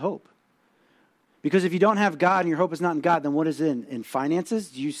eternal hope. Because if you don't have God and your hope is not in God, then what is it in finances?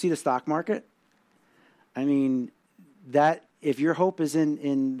 Do you see the stock market? I mean, that if your hope is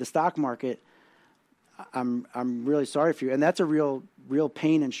in the stock market, I'm really sorry for you. And that's a real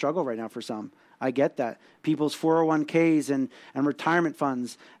pain and struggle right now for some. I get that. People's 401ks and retirement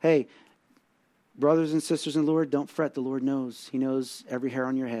funds. Hey, brothers and sisters in the Lord, don't fret. The Lord knows. He knows every hair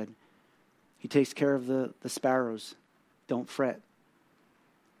on your head. He takes care of the sparrows. Don't fret.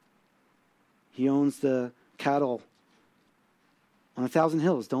 He owns the cattle on 1,000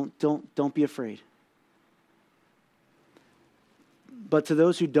 hills. Don't be afraid. But to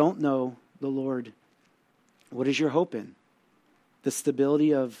those who don't know the Lord, what is your hope in? The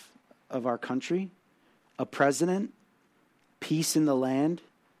stability of our country? A president? Peace in the land?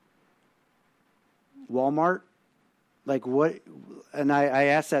 Walmart? Like what? And I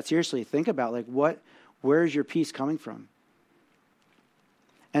ask that seriously. Think about where is your peace coming from?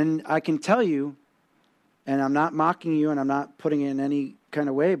 And I can tell you, and I'm not mocking you and I'm not putting it in any kind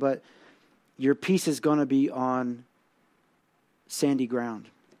of way, but your peace is going to be on sandy ground.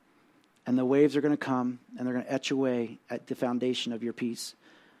 And the waves are going to come and they're going to etch away at the foundation of your peace.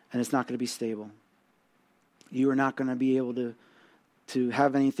 And it's not going to be stable. you are not going to be able to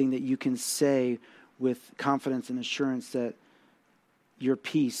have anything that you can say with confidence and assurance that your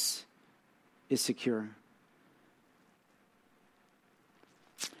peace is secure.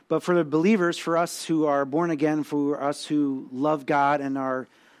 But for the believers, for us who are born again, for us who love God and are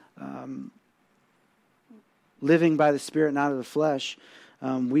living by the Spirit, not of the flesh,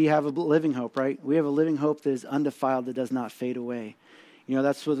 we have a living hope, right? We have a living hope that is undefiled, that does not fade away. You know,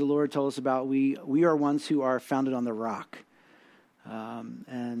 that's what the Lord told us about. We are ones who are founded on the rock.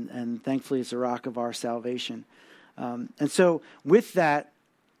 And thankfully, it's the rock of our salvation. And so with that,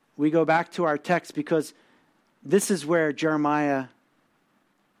 we go back to our text because this is where Jeremiah,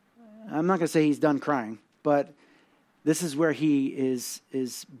 I'm not going to say he's done crying, but this is where he is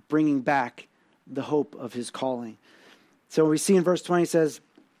bringing back the hope of his calling. So we see in verse 20, it says,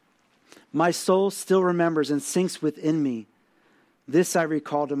 "My soul still remembers and sinks within me. This I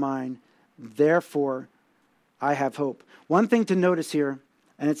recall to mind. Therefore, I have hope." One thing to notice here,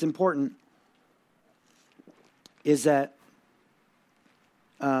 and it's important, is that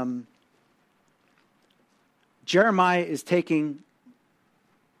Jeremiah is taking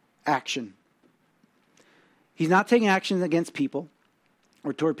action. He's not taking action against people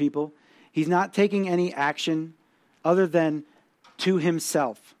or toward people. He's not taking any action other than to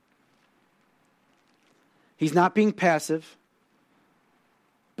himself. He's not being passive,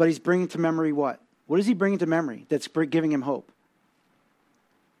 but he's bringing to memory what? What is he bringing to memory that's giving him hope?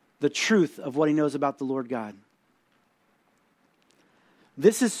 The truth of what he knows about the Lord God.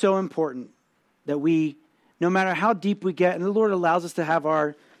 This is so important that we, no matter how deep we get, and the Lord allows us to have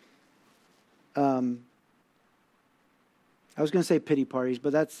our, I was going to say pity parties,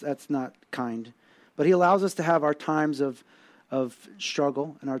 but that's not kind. But he allows us to have our times of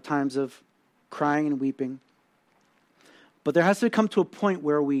struggle and our times of crying and weeping. But there has to come to a point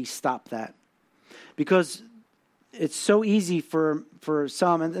where we stop that. Because it's so easy for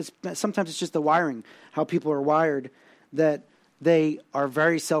some, and sometimes it's just the wiring, how people are wired, that they are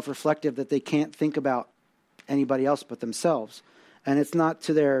very self-reflective, that they can't think about anybody else but themselves. And it's not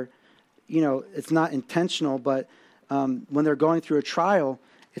to their, it's not intentional, but when they're going through a trial,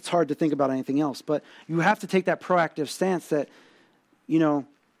 it's hard to think about anything else. But you have to take that proactive stance that,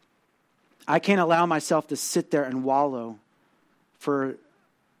 I can't allow myself to sit there and wallow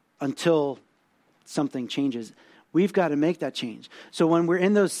until something changes. We've got to make that change. So when we're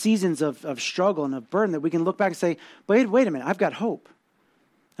in those seasons of struggle and of burden, that we can look back and say, wait a minute, I've got hope.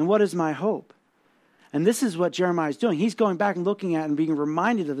 And what is my hope? And this is what Jeremiah is doing. He's going back and looking at and being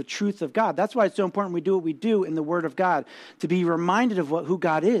reminded of the truth of God. That's why it's so important we do what we do in the Word of God, to be reminded of who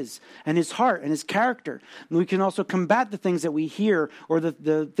God is and his heart and his character. And we can also combat the things that we hear or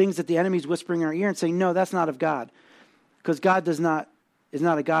the things that the enemy is whispering in our ear and say, no, that's not of God. Because God is not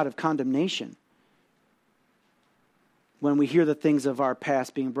a God of condemnation. When we hear the things of our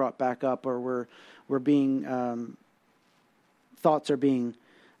past being brought back up, or we're being, thoughts are being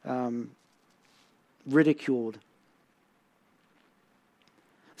ridiculed.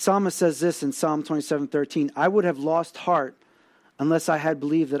 Psalmist says this in Psalm 27:13, "I would have lost heart unless I had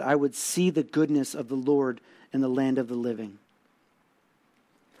believed that I would see the goodness of the Lord in the land of the living."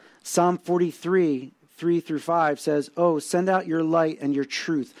 Psalm 43, 3-5 says, "Oh, send out your light and your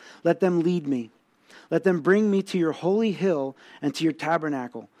truth. Let them lead me. Let them bring me to your holy hill and to your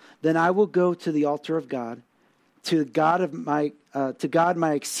tabernacle. Then I will go to the altar of God, to God my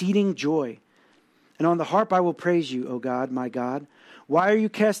exceeding joy. And on the harp I will praise you, O God, my God. Why are you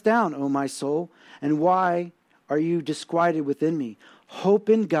cast down, O my soul? And why are you disquieted within me? Hope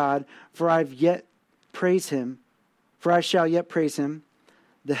in God, for I shall yet praise him,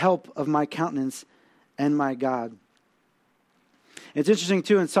 the help of my countenance and my God." It's interesting,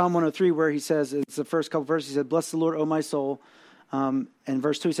 too, in Psalm 103, where he says, it's the first couple verses, he said, "Bless the Lord, O my soul." And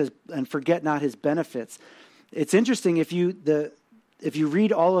verse 2, he says, "And forget not his benefits." It's interesting, if you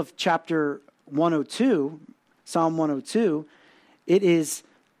read all of chapter 102, Psalm 102, it is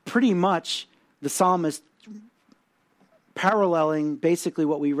pretty much the psalmist paralleling basically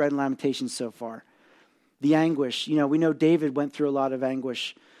what we read in Lamentations so far. The anguish. We know David went through a lot of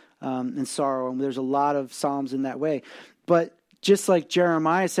anguish and sorrow, and there's a lot of psalms in that way. But just like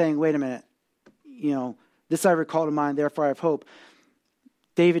Jeremiah saying, wait a minute, this I recall to mind, therefore I have hope.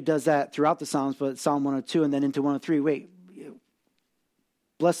 David does that throughout the Psalms, but Psalm 102 and then into 103,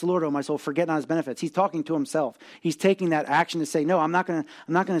 bless the Lord, O my soul, forget not his benefits. He's talking to himself. He's taking that action to say, no, I'm not going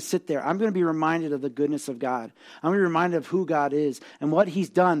to sit there. I'm going to be reminded of the goodness of God. I'm going to be reminded of who God is and what he's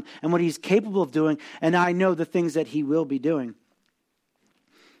done and what he's capable of doing. And I know the things that he will be doing.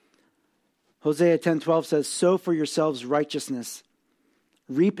 Hosea 10:12 says, "Sow for yourselves righteousness,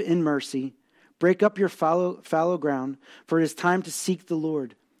 reap in mercy, Break up your fallow ground, for it is time to seek the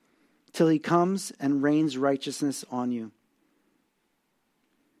Lord till he comes and rains righteousness on you.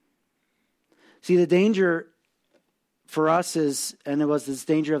 See, the danger for us is, and it was this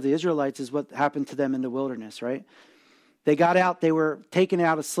danger of the Israelites, is what happened to them in the wilderness, right? They got out, they were taken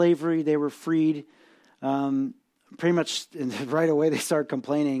out of slavery, they were freed. Pretty much right away they started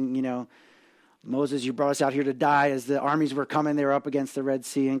complaining, Moses, you brought us out here to die. As the armies were coming, they were up against the Red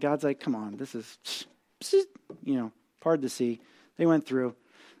Sea. And God's like, come on, this is, part to see. They went through.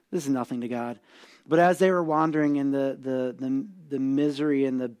 This is nothing to God. But as they were wandering and the misery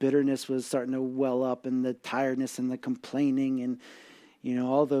and the bitterness was starting to well up, and the tiredness and the complaining and,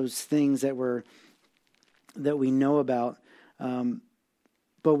 all those things that we know about.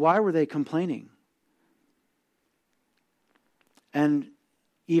 But why were they complaining? And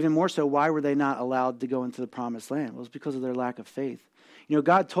even more so, why were they not allowed to go into the promised land? Well, it was because of their lack of faith.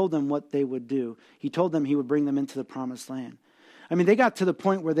 God told them what they would do. He told them he would bring them into the promised land. I mean, they got to the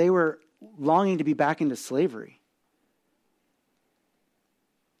point where they were longing to be back into slavery.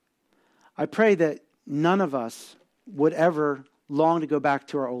 I pray that none of us would ever long to go back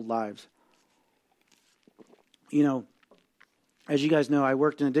to our old lives. As you guys know, I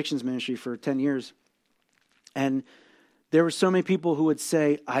worked in addictions ministry for 10 years. And there were so many people who would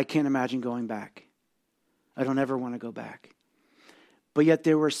say, I can't imagine going back. I don't ever want to go back. But yet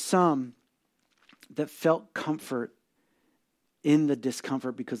there were some that felt comfort in the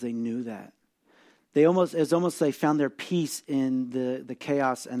discomfort because they knew that. It's almost they found their peace in the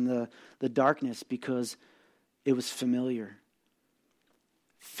chaos and the darkness because it was familiar.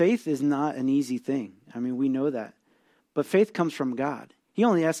 Faith is not an easy thing. I mean, we know that. But faith comes from God. He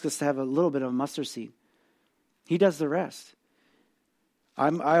only asks us to have a little bit of a mustard seed. He does the rest.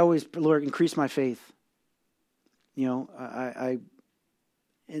 I always, Lord, increase my faith. I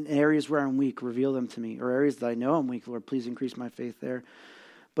in areas where I'm weak, reveal them to me. Or areas that I know I'm weak, Lord, please increase my faith there.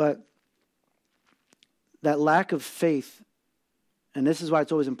 But that lack of faith, and this is why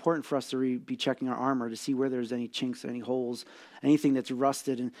it's always important for us to be checking our armor to see where there's any chinks, any holes, anything that's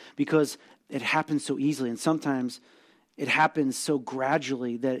rusted, and because it happens so easily. And sometimes it happens so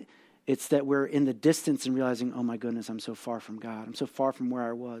gradually that it's that we're in the distance and realizing, oh my goodness, I'm so far from God. I'm so far from where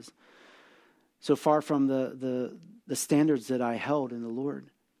I was. So far from the standards that I held in the Lord.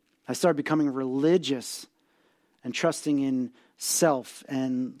 I started becoming religious and trusting in self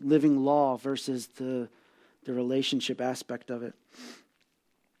and living law versus the relationship aspect of it.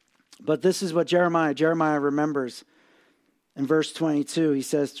 But this is what Jeremiah remembers. In verse 22, he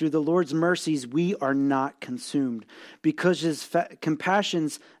says, through the Lord's mercies, we are not consumed because his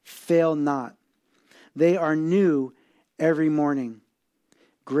compassions fail not. They are new every morning.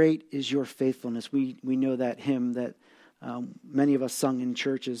 Great is your faithfulness. We know that hymn that many of us sung in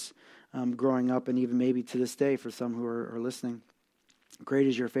churches growing up, and even maybe to this day for some who are listening. Great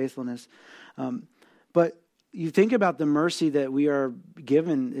is your faithfulness. But you think about the mercy that we are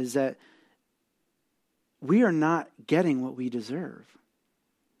given is that we are not getting what we deserve.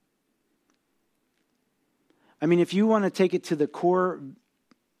 I mean, if you want to take it to the core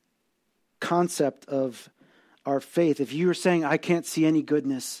concept of our faith, if you are saying, I can't see any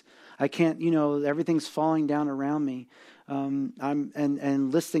goodness, I can't, everything's falling down around me,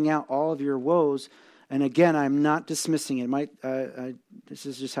 and listing out all of your woes, and again, I'm not dismissing it. This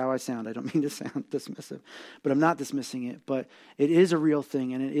is just how I sound. I don't mean to sound dismissive, but I'm not dismissing it. But it is a real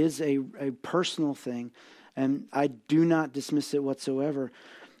thing, and it is a personal thing, and I do not dismiss it whatsoever.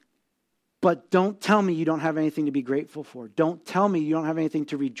 But don't tell me you don't have anything to be grateful for. Don't tell me you don't have anything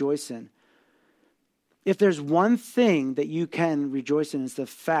to rejoice in. If there's one thing that you can rejoice in, is the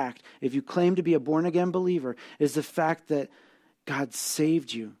fact, if you claim to be a born-again believer, is the fact that God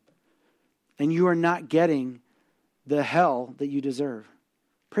saved you. And you are not getting the hell that you deserve.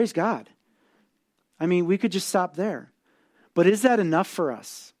 Praise God. I mean, we could just stop there. But is that enough for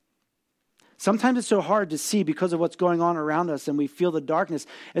us? Sometimes it's so hard to see because of what's going on around us and we feel the darkness.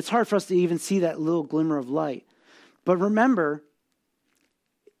 It's hard for us to even see that little glimmer of light. But remember,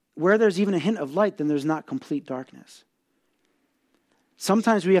 where there's even a hint of light, then there's not complete darkness.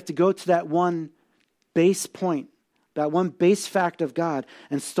 Sometimes we have to go to that one base point, that one base fact of God,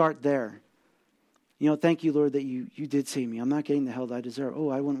 and start there. Thank you, Lord, that you did save me. I'm not getting the hell that I deserve. Oh,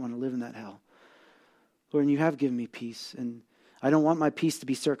 I wouldn't want to live in that hell. Lord, and you have given me peace. And I don't want my peace to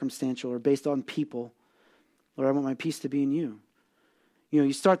be circumstantial or based on people. Lord, I want my peace to be in you.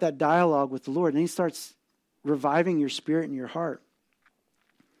 You start that dialogue with the Lord, and he starts reviving your spirit and your heart.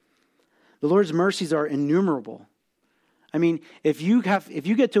 The Lord's mercies are innumerable. I mean, if you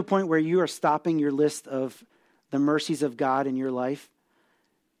get to a point where you are stopping your list of the mercies of God in your life,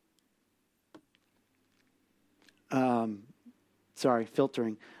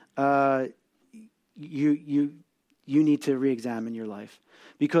 filtering. You need to re-examine your life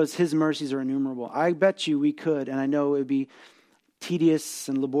because his mercies are innumerable. I bet you we could, and I know it would be tedious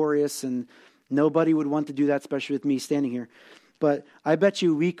and laborious, and nobody would want to do that, especially with me standing here. But I bet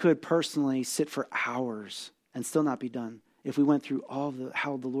you we could personally sit for hours and still not be done if we went through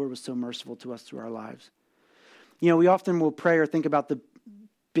how the Lord was so merciful to us through our lives. We often will pray or think about the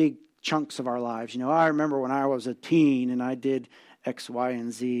big chunks of our lives. I remember when I was a teen and I did X, Y,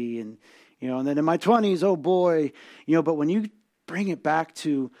 and Z, and and then in my 20s, oh boy, but when you bring it back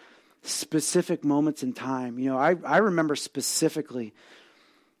to specific moments in time, I remember specifically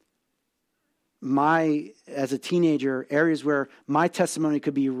as a teenager, areas where my testimony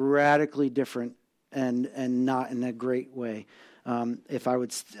could be radically different and not in a great way. If I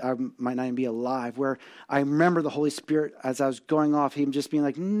might not even be alive, where I remember the Holy Spirit as I was going off, him just being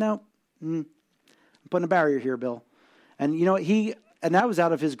like, no, I'm putting a barrier here, Bill. And and that was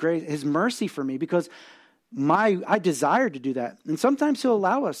out of his grace, his mercy for me, because I desired to do that. And sometimes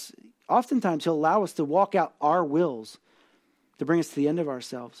oftentimes he'll allow us to walk out our wills to bring us to the end of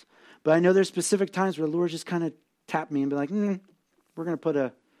ourselves. But I know there's specific times where the Lord just kind of tapped me and be like, we're going to put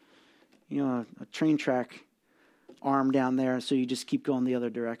a train track arm down there, so you just keep going the other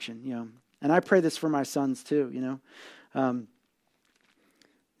direction, And I pray this for my sons too, The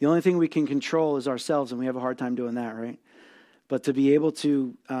only thing we can control is ourselves, and we have a hard time doing that, right? But to be able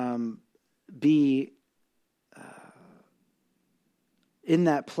to be in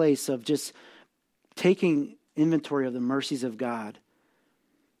that place of just taking inventory of the mercies of God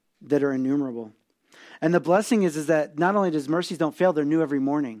that are innumerable. And the blessing is that not only does mercies don't fail, they're new every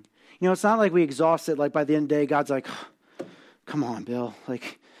morning. It's not like we exhaust it, like by the end of the day, God's like, come on, Bill.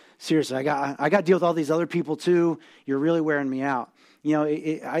 Like, seriously, I got to deal with all these other people too. You're really wearing me out.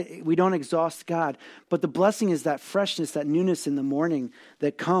 We don't exhaust God. But the blessing is that freshness, that newness in the morning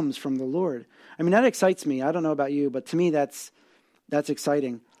that comes from the Lord. I mean, that excites me. I don't know about you, but to me, that's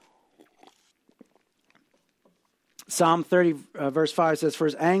exciting. Psalm 30, verse 5 says, "For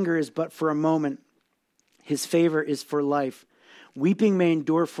his anger is but for a moment. His favor is for life. Weeping may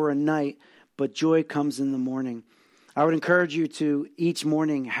endure for a night, but joy comes in the morning." I would encourage you to each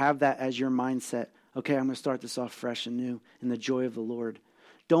morning have that as your mindset. Okay, I'm going to start this off fresh and new in the joy of the Lord.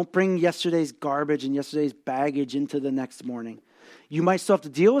 Don't bring yesterday's garbage and yesterday's baggage into the next morning. You might still have to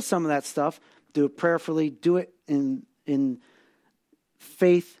deal with some of that stuff. Do it prayerfully. Do it in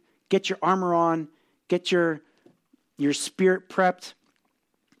faith. Get your armor on. Get your spirit prepped.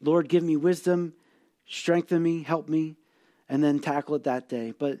 Lord, give me wisdom. Strengthen me. Help me. And then tackle it that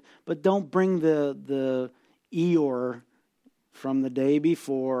day. But don't bring the Eeyore from the day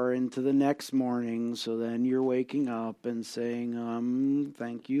before into the next morning, so then you're waking up and saying,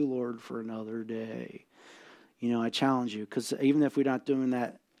 thank you, Lord, for another day. I challenge you, because even if we're not doing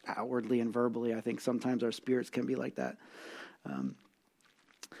that outwardly and verbally, I think sometimes our spirits can be like that.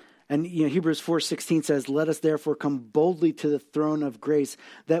 And Hebrews 4:16 says, "Let us therefore come boldly to the throne of grace,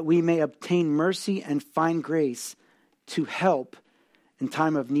 that we may obtain mercy and find grace to help in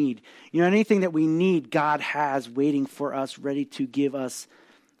time of need." Anything that we need, God has waiting for us, ready to give us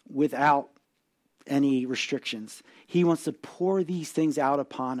without any restrictions. He wants to pour these things out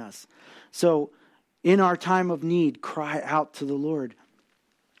upon us. So in our time of need, cry out to the Lord,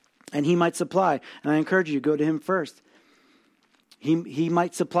 and he might supply. And I encourage you to go to him first. He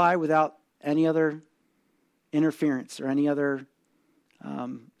might supply without any other interference or any other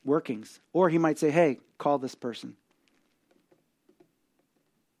workings. Or he might say, hey, call this person.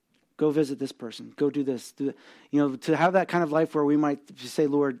 Go visit this person. Go do this. Do that. To have that kind of life where we might just say,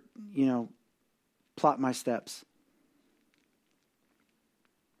 Lord, plot my steps.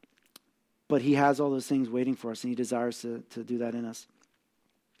 But he has all those things waiting for us, and he desires to do that in us.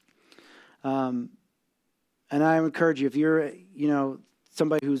 And I encourage you, if you're,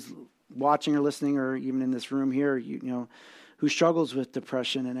 somebody who's watching or listening, or even in this room here, who struggles with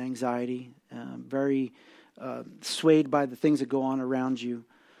depression and anxiety, very swayed by the things that go on around you,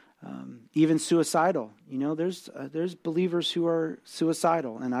 even suicidal. There's believers who are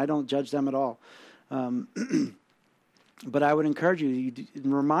suicidal, and I don't judge them at all. But I would encourage you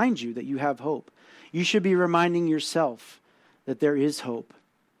and remind you that you have hope. You should be reminding yourself that there is hope.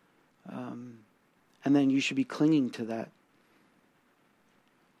 And then you should be clinging to that.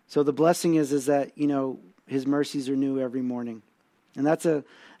 So the blessing is that, his mercies are new every morning. And that's a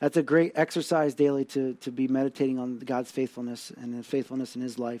great exercise daily to be meditating on God's faithfulness and his faithfulness in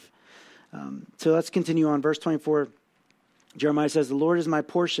his life. So let's continue on. Verse 24, Jeremiah says, "The Lord is my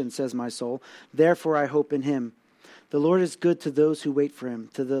portion, says my soul. Therefore I hope in him. The Lord is good to those who wait for him,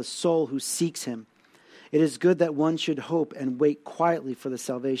 to the soul who seeks him. It is good that one should hope and wait quietly for the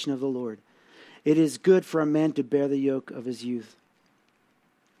salvation of the Lord. It is good for a man to bear the yoke of his youth.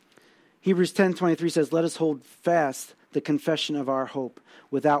 Hebrews 10:23 says, let us hold fast the confession of our hope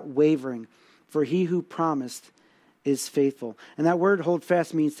without wavering, for he who promised is faithful. And that word hold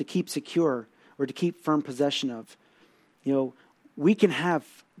fast means to keep secure or to keep firm possession of. We can have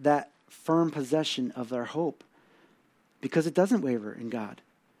that firm possession of our hope because it doesn't waver in God.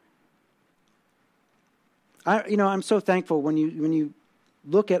 I'm so thankful when you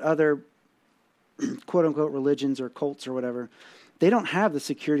look at other quote unquote religions or cults or whatever, they don't have the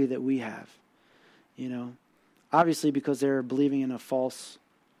security that we have. Obviously because they're believing in a false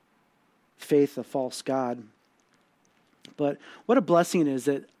faith, a false God. But what a blessing it is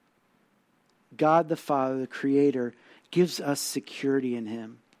that God the Father, the Creator, gives us security in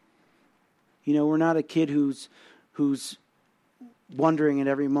Him. We're not a kid who's wondering at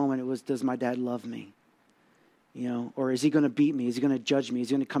every moment, does my dad love me? Or is he going to beat me? Is he going to judge me? Is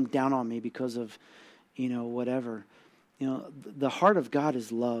he going to come down on me because of, whatever? The heart of God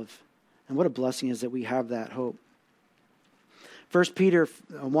is love. And what a blessing is that we have that hope. 1 Peter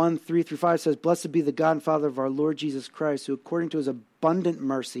 1:3-5 says, blessed be the God and Father of our Lord Jesus Christ, who according to his abundant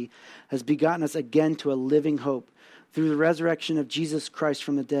mercy has begotten us again to a living hope through the resurrection of Jesus Christ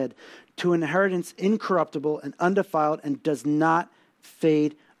from the dead, to an inheritance incorruptible and undefiled and does not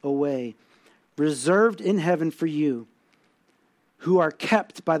fade away, reserved in heaven for you, who are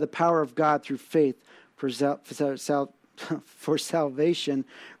kept by the power of God through faith for salvation,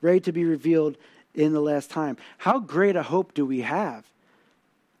 ready to be revealed in the last time. How great a hope do we have?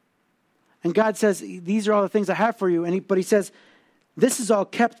 And God says, these are all the things I have for you. But he says, this is all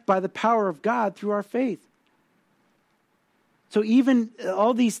kept by the power of God through our faith. So even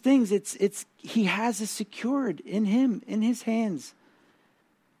all these things, he has us secured in him, in his hands.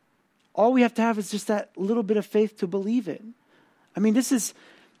 All we have to have is just that little bit of faith to believe it.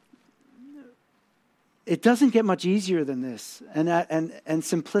 It doesn't get much easier than this and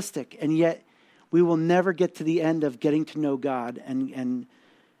simplistic, and yet we will never get to the end of getting to know God and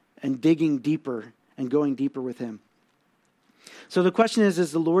digging deeper and going deeper with him. So the question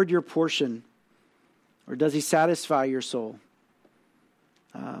is the Lord your portion, or does he satisfy your soul?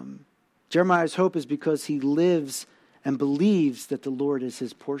 Jeremiah's hope is because he lives and believes that the Lord is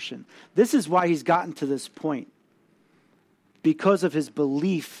his portion. This is why he's gotten to this point. Because of his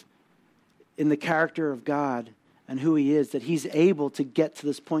belief in the character of God and who he is, that he's able to get to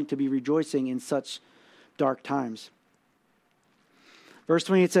this point to be rejoicing in such dark times. Verse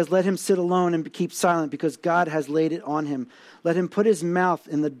 28 says, let him sit alone and keep silent because God has laid it on him. Let him put his mouth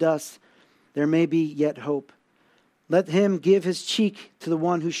in the dust. There may be yet hope. Let him give his cheek to the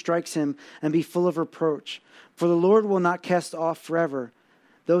one who strikes him and be full of reproach. For the Lord will not cast off forever.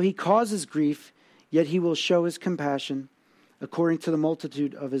 Though he causes grief, yet he will show his compassion according to the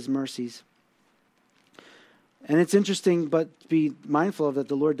multitude of his mercies. And it's interesting, but be mindful of that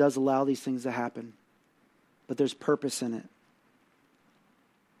the Lord does allow these things to happen. But there's purpose in it.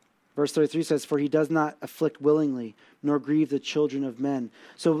 Verse 33 says, for he does not afflict willingly, nor grieve the children of men.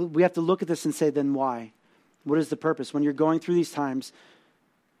 So we have to look at this and say, then why? What is the purpose? When you're going through these times,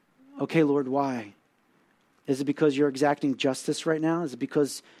 okay, Lord, why? Is it because you're exacting justice right now? Is it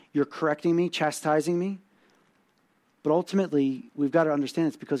because you're correcting me, chastising me? But ultimately, we've got to understand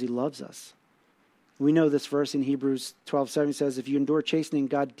it's because he loves us. We know this verse in Hebrews 12:7 says, if you endure chastening,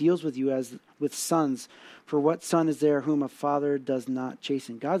 God deals with you as with sons. For what son is there whom a father does not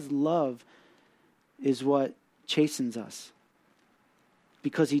chasten? God's love is what chastens us,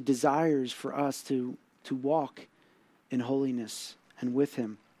 because he desires for us to walk in holiness and with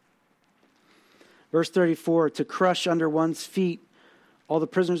him. Verse 34, to crush under one's feet all the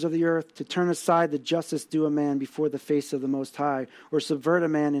prisoners of the earth, to turn aside the justice due a man before the face of the Most High, or subvert a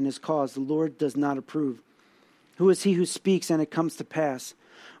man in his cause, the Lord does not approve. Who is he who speaks and it comes to pass,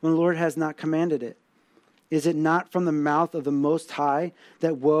 when the Lord has not commanded it? Is it not from the mouth of the Most High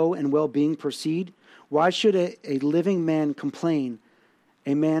that woe and well-being proceed? Why should a living man complain,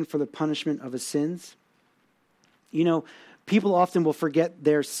 a man for the punishment of his sins? People often will forget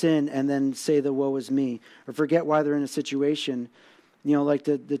their sin and then say the woe is me, or forget why they're in a situation, like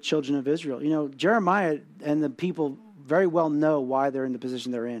the children of Israel. Jeremiah and the people very well know why they're in the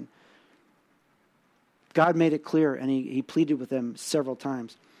position they're in. God made it clear, and he pleaded with them several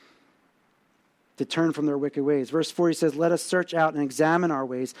times to turn from their wicked ways. Verse 40 says, let us search out and examine our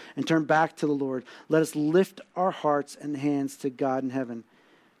ways and turn back to the Lord. Let us lift our hearts and hands to God in heaven.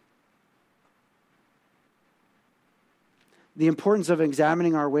 The importance of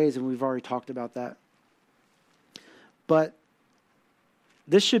examining our ways, and we've already talked about that. But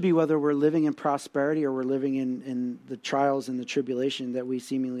this should be whether we're living in prosperity or we're living in the trials and the tribulation that we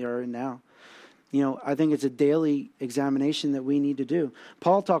seemingly are in now. I think it's a daily examination that we need to do.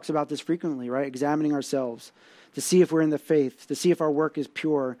 Paul talks about this frequently, right? Examining ourselves to see if we're in the faith, to see if our work is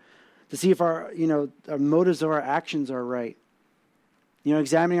pure, to see if our motives of our actions are right.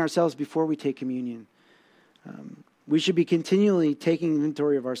 Examining ourselves before we take communion. We should be continually taking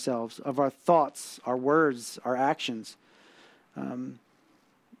inventory of ourselves, of our thoughts, our words, our actions.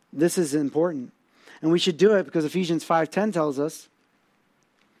 This is important. And we should do it because Ephesians 5:10 tells us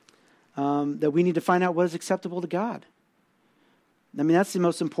that we need to find out what is acceptable to God. I mean, that's the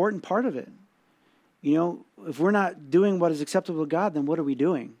most important part of it. If we're not doing what is acceptable to God, then what are we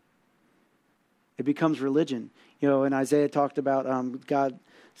doing? It becomes religion. And Isaiah talked about God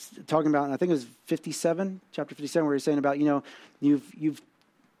talking about, I think it was chapter 57, where he's saying about, you're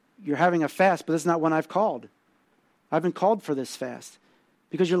having a fast, but this is not one I've called. I've been called for this fast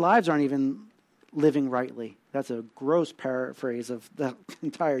because your lives aren't even living rightly. That's a gross paraphrase of the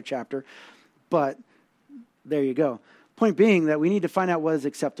entire chapter, but there you go. Point being that we need to find out what is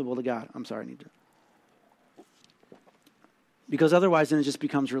acceptable to God. I'm sorry, because otherwise then it just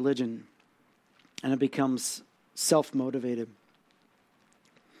becomes religion and it becomes self-motivated.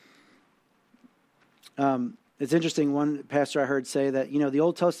 It's interesting, one pastor I heard say that, the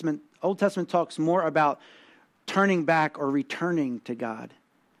Old Testament talks more about turning back or returning to God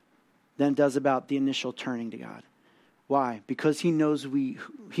than it does about the initial turning to God. Why? Because he knows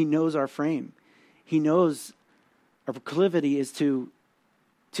our frame. He knows our proclivity is to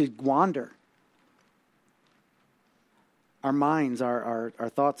wander. Our minds, our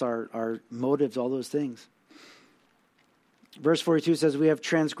thoughts, our motives, all those things. Verse 42 says, we have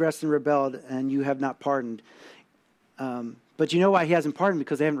transgressed and rebelled, and you have not pardoned. But you know why he hasn't pardoned?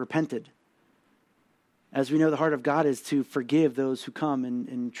 Because they haven't repented. As we know, the heart of God is to forgive those who come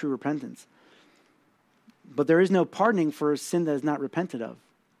in true repentance. But there is no pardoning for a sin that is not repented of.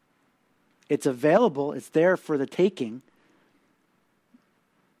 It's available. It's there for the taking.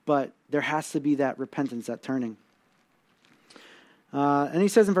 But there has to be that repentance, that turning. And he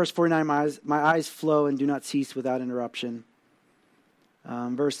says in verse 49, my eyes flow and do not cease without interruption.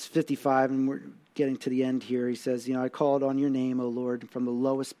 Verse 55, and we're getting to the end here, he says, I called on your name, O Lord, from the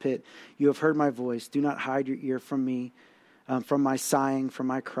lowest pit. You have heard my voice. Do not hide your ear from me, from my sighing, from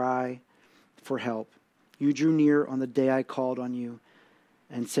my cry for help. You drew near on the day I called on you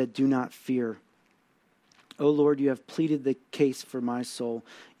and said, do not fear. O Lord, you have pleaded the case for my soul.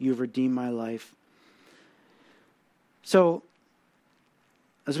 You have redeemed my life. So,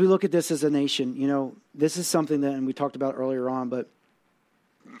 as we look at this as a nation, this is something that, and we talked about earlier on, but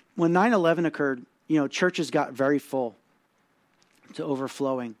when 9/11 occurred, churches got very full to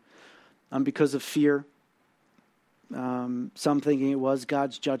overflowing because of fear. Some thinking it was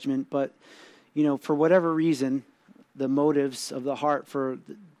God's judgment, but, for whatever reason, the motives of the heart for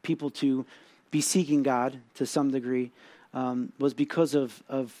people to be seeking God to some degree was because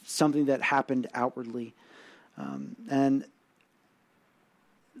of something that happened outwardly. And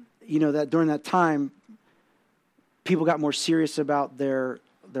that during that time, people got more serious about their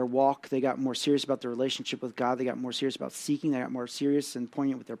walk. They got more serious about their relationship with God. They got more serious about seeking. They got more serious and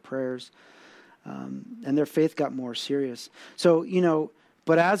poignant with their prayers. And their faith got more serious. So,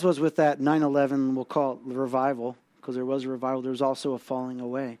 but as was with that 9/11, we'll call it the revival, because there was a revival, there was also a falling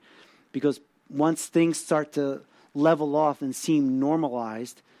away. Because once things start to level off and seem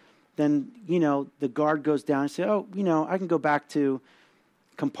normalized, then, the guard goes down and say, I can go back to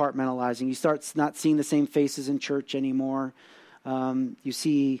compartmentalizing. You start not seeing the same faces in church anymore. You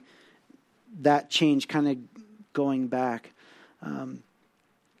see that change kind of going back.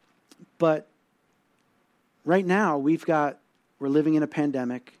 But right now we're living in a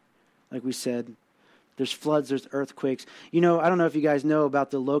pandemic, like we said. There's floods, there's earthquakes. I don't know if you guys know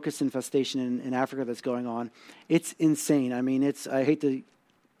about the locust infestation in Africa that's going on. It's insane. I mean, I hate to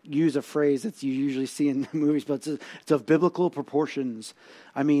use a phrase that you usually see in movies, but it's of biblical proportions.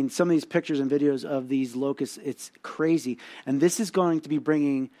 I mean, some of these pictures and videos of these locusts, it's crazy. And this is going to be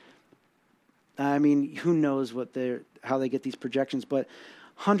bringing, who knows how they get these projections, but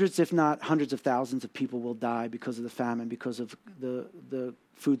hundreds, if not hundreds of thousands of people will die because of the famine, because of the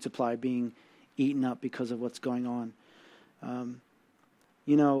food supply being eaten up because of what's going on.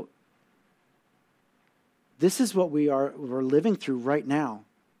 This is what we're living through right now.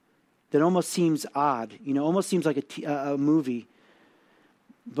 That almost seems odd, almost seems like a movie.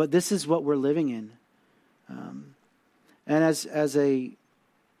 But this is what we're living in. And as a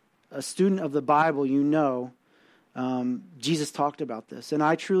student of the Bible, Jesus talked about this. And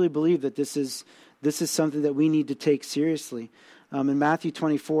I truly believe that this is something that we need to take seriously. In Matthew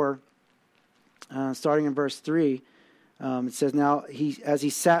 24, starting in verse 3, it says, now, as he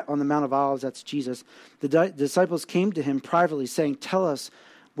sat on the Mount of Olives, that's Jesus, the disciples came to him privately, saying, tell us,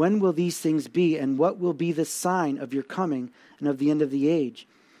 when will these things be, and what will be the sign of your coming and of the end of the age?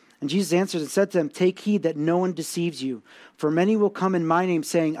 And Jesus answered and said to them, take heed that no one deceives you. For many will come in my name,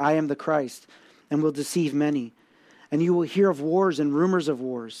 saying, I am the Christ, and will deceive many. And you will hear of wars and rumors of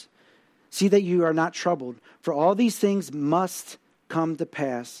wars. See that you are not troubled, for all these things must come to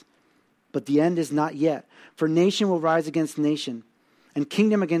pass, but the end is not yet. For nation will rise against nation, and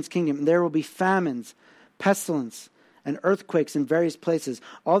kingdom against kingdom, and there will be famines, pestilence, and earthquakes in various places.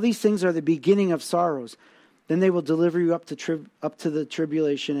 All these things are the beginning of sorrows. Then they will deliver you up to the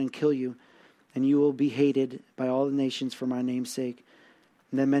tribulation and kill you, and you will be hated by all the nations for my name's sake.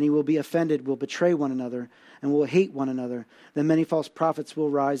 And then many will be offended, will betray one another, and will hate one another. Then many false prophets will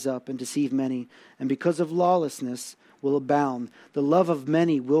rise up and deceive many, and because of lawlessness will abound. The love of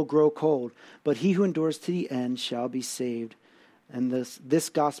many will grow cold, but he who endures to the end shall be saved. And this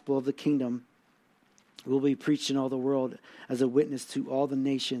gospel of the kingdom will be preached in all the world as a witness to all the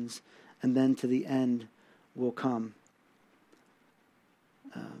nations, and then to the end will come.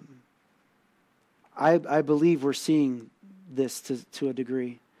 I believe we're seeing this to a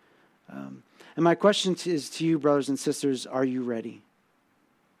degree. And my question is to you, brothers and sisters, are you ready?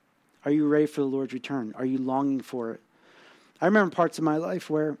 Are you ready for the Lord's return? Are you longing for it? I remember parts of my life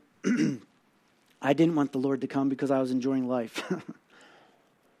where I didn't want the Lord to come because I was enjoying life.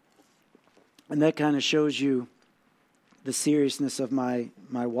 And that kind of shows you the seriousness of my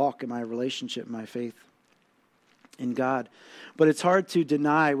walk and my relationship, my faith in God. But it's hard to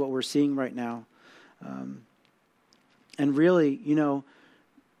deny what we're seeing right now. And really,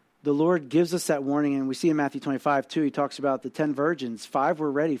 the Lord gives us that warning, and we see in Matthew 25 too, he talks about the 10 virgins. 5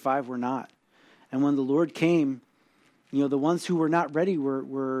 were ready, 5 were not. And when the Lord came, the ones who were not ready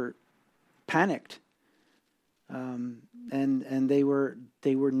were panicked. And they were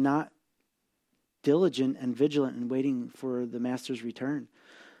not diligent and vigilant in waiting for the Master's return.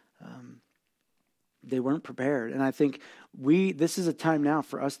 They weren't prepared. And I think this is a time now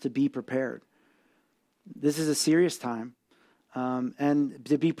for us to be prepared. This is a serious time. And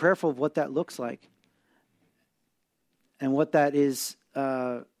to be prayerful of what that looks like. And what that is,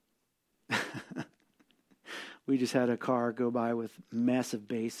 we just had a car go by with massive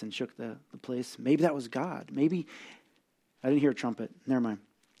bass and shook the place. Maybe that was God. Maybe, I didn't hear a trumpet. Never mind.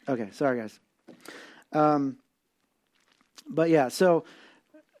 Okay, sorry guys. But yeah, so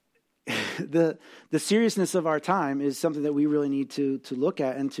the seriousness of our time is something that we really need to look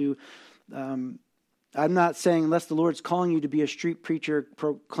at and to, I'm not saying unless the Lord's calling you to be a street preacher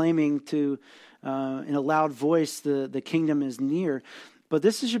proclaiming to, in a loud voice, the kingdom is near. But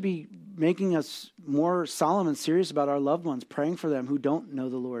this should be making us more solemn and serious about our loved ones, praying for them who don't know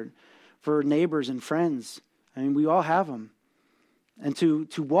the Lord, for neighbors and friends. I mean, we all have them. And to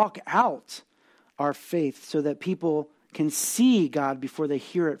walk out our faith so that people can see God before they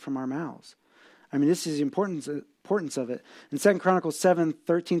hear it from our mouths. I mean, this is the importance of it. In 2 Chronicles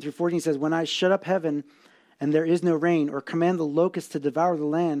 7:13-14 says, when I shut up heaven and there is no rain, or command the locusts to devour the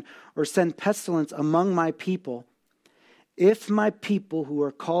land, or send pestilence among my people, if my people who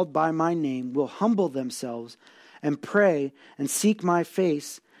are called by my name will humble themselves and pray and seek my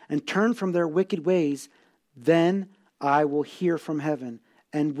face and turn from their wicked ways, then I will hear from heaven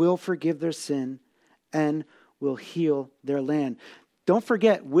and will forgive their sin and will heal their land. Don't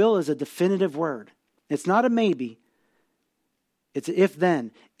forget, will is a definitive word. It's not a maybe. It's an if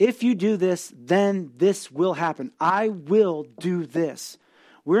then. If you do this, then this will happen. I will do this.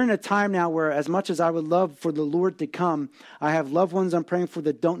 We're in a time now where as much as I would love for the Lord to come, I have loved ones I'm praying for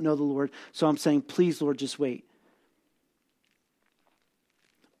that don't know the Lord. So I'm saying, please, Lord, just wait.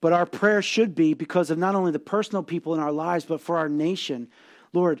 But our prayer should be because of not only the personal people in our lives, but for our nation.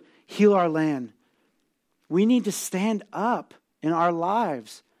 Lord, heal our land. We need to stand up in our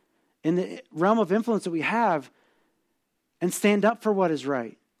lives, in the realm of influence that we have, and stand up for what is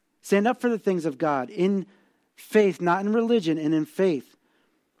right. Stand up for the things of God in faith, not in religion, and in faith.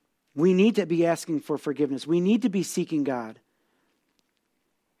 We need to be asking for forgiveness. We need to be seeking God.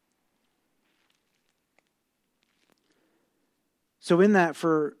 So in that,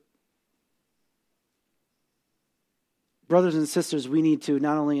 for brothers and sisters, we need to,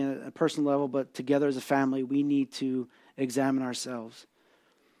 not only at a personal level, but together as a family, we need to examine ourselves.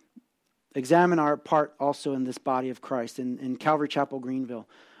 Examine our part also in this body of Christ, in Calvary Chapel, Greenville.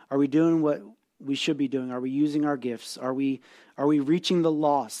 Are we doing what we should be doing? Are we using our gifts? Are we reaching the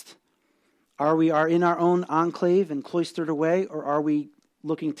lost? Are we in our own enclave and cloistered away, or are we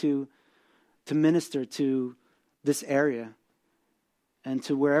looking to minister to this area? and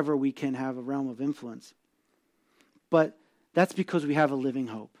to wherever we can have a realm of influence. But that's because we have a living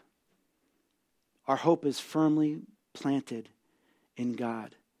hope. Our hope is firmly planted in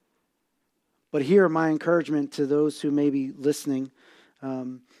God. But here, my encouragement to those who may be listening,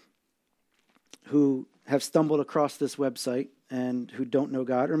 who have stumbled across this website and who don't know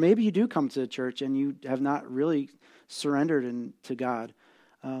God, or maybe you do come to a church and you have not really surrendered to God.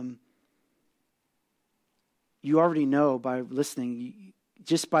 You already know by listening,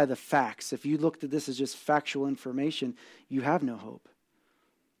 just by the facts. If you looked at this as just factual information, you have no hope.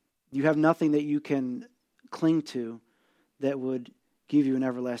 You have nothing that you can cling to that would give you an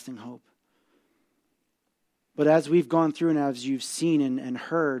everlasting hope. But as we've gone through and as you've seen and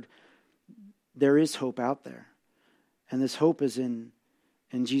heard, there is hope out there. And this hope is in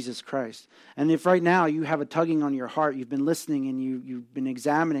Jesus Christ. And if right now you have a tugging on your heart, you've been listening and you've been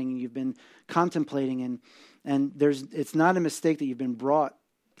examining and you've been contemplating and it's not a mistake that you've been brought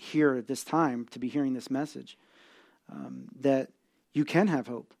here at this time to be hearing this message, that you can have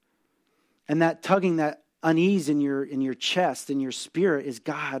hope. And that tugging, that unease in your chest, in your spirit, is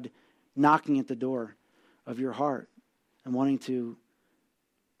God knocking at the door of your heart and wanting to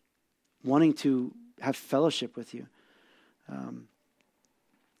have fellowship with you.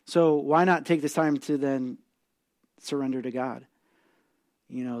 So why not take this time to then surrender to God?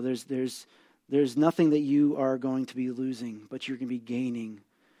 You know, there's nothing that you are going to be losing, but you're going to be gaining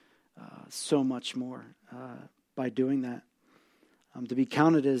so much more by doing that. To be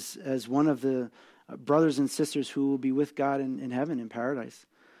counted as one of the brothers and sisters who will be with God in heaven, in paradise.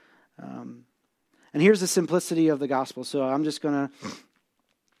 And here's the simplicity of the gospel. So I'm just going to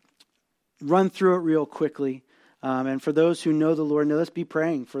run through it real quickly. And for those who know the Lord, let's be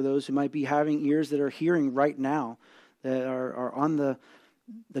praying for those who might be having ears that are hearing right now, that are on the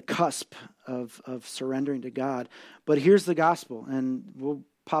cusp of surrendering to God. But here's the gospel, and we'll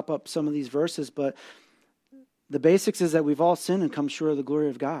pop up some of these verses, but the basics is that we've all sinned and come short of the glory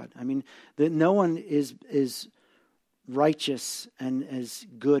of God. I mean, that no one is righteous and as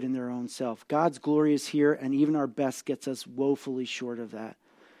good in their own self. God's glory is here, and even our best gets us woefully short of that.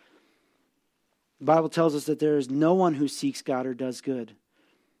 The Bible tells us that there is no one who seeks God or does good,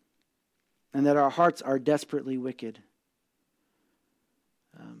 and that our hearts are desperately wicked.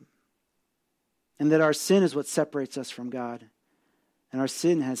 And that our sin is what separates us from God, and our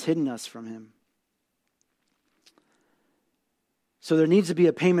sin has hidden us from Him. So there needs to be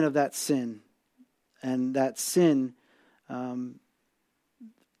a payment of that sin. And that sin,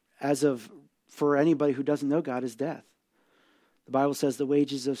 for anybody who doesn't know God, is death. The Bible says the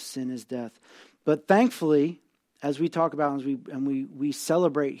wages of sin is death. But thankfully, as we talk about and we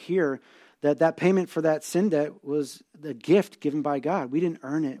celebrate here, that payment for that sin debt was the gift given by God. We didn't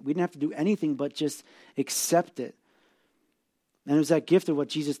earn it. We didn't have to do anything but just accept it. And it was that gift of what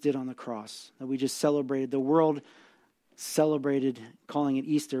Jesus did on the cross that we just celebrated. The world celebrated calling it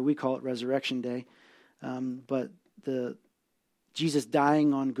Easter. We call it Resurrection Day. But Jesus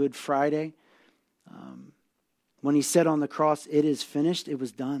dying on Good Friday, when He said on the cross, "It is finished," it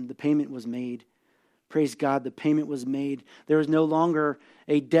was done. The payment was made. Praise God, the payment was made. There is no longer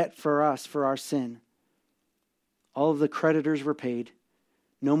a debt for us for our sin. All of the creditors were paid.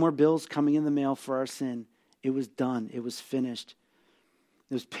 No more bills coming in the mail for our sin. It was done. It was finished.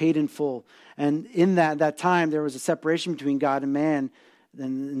 It was paid in full. And in that time, there was a separation between God and man.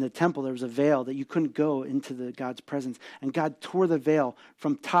 And in the temple, there was a veil that you couldn't go into God's presence. And God tore the veil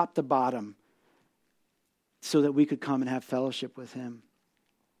from top to bottom so that we could come and have fellowship with Him.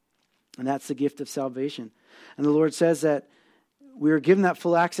 And that's the gift of salvation. And the Lord says that we are given that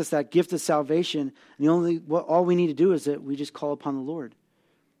full access, that gift of salvation. And all we need to do is that we just call upon the Lord.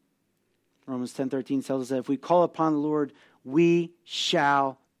 Romans 10:13 tells us that if we call upon the Lord, we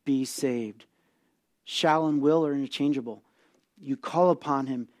shall be saved. Shall and will are interchangeable. You call upon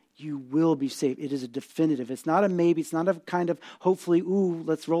Him, you will be saved. It is a definitive. It's not a maybe. It's not a kind of hopefully,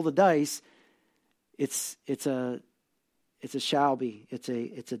 let's roll the dice. It's a shall be. It's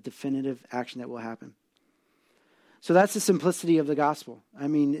a definitive action that will happen. So that's the simplicity of the gospel. I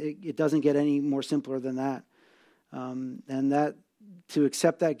mean, it doesn't get any more simpler than that. And that to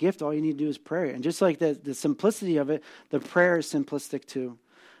accept that gift, all you need to do is pray. And just like the simplicity of it, the prayer is simplistic too.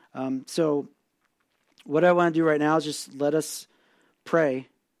 So what I want to do right now is just let us pray.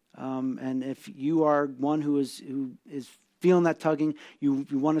 And if you are one who is feeling that tugging, you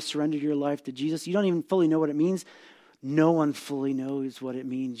want to surrender your life to Jesus, you don't even fully know what it means. No one fully knows what it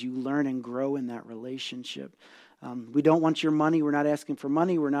means. You learn and grow in that relationship. We don't want your money. We're not asking for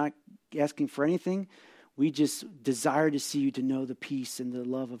money. We're not asking for anything. We just desire to see you to know the peace and the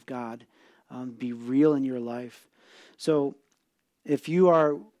love of God be real in your life. So if you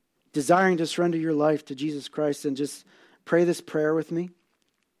are desiring to surrender your life to Jesus Christ, then just pray this prayer with me.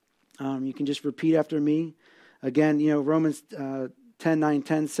 You can just repeat after me. Again, Romans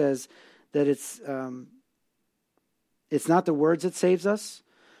 10:9-10 says that it's not the words that saves us,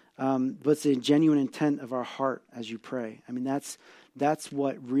 but it's the genuine intent of our heart as you pray. I mean, that's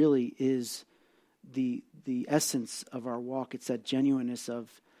what really is the essence of our walk. It's that genuineness of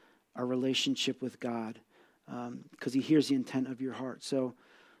our relationship with God, because he hears the intent of your heart. So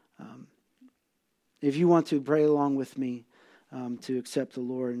if you want to pray along with me to accept the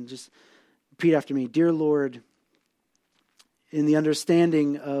Lord, and just repeat after me. Dear Lord, in the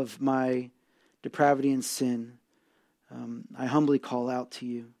understanding of my depravity and sin, I humbly call out to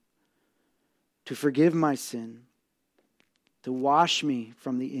you to forgive my sin, to wash me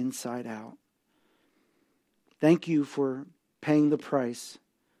from the inside out. Thank you for paying the price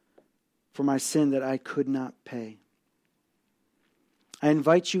for my sin that I could not pay. I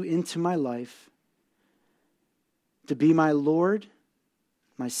invite you into my life to be my Lord,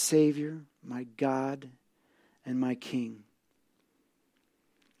 my Savior, my God, and my King.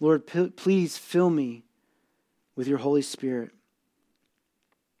 Lord, please fill me with your Holy Spirit,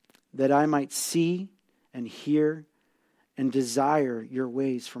 that I might see and hear and desire your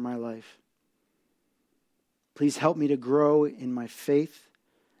ways for my life. Please help me to grow in my faith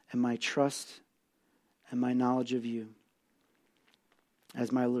and my trust and my knowledge of you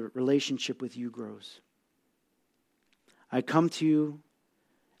as my relationship with you grows. I come to you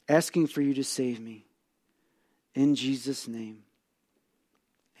asking for you to save me. In Jesus' name,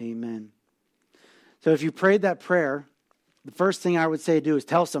 amen. So if you prayed that prayer, the first thing I would say to do is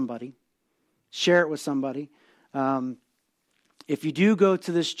tell somebody. Share it with somebody. If you do go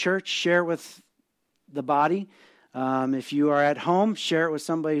to this church, share it with the body. If you are at home, share it with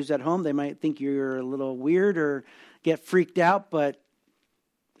somebody who's at home. They might think you're a little weird or get freaked out, but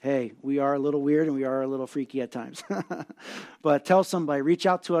hey, we are a little weird and we are a little freaky at times. But tell somebody, reach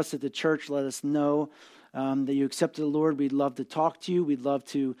out to us at the church. Let us know that you accepted the Lord. We'd love to talk to you. We'd love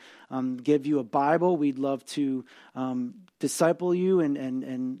to give you a Bible. We'd love to disciple you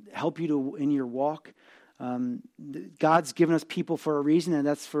and help you in your walk. God's given us people for a reason, and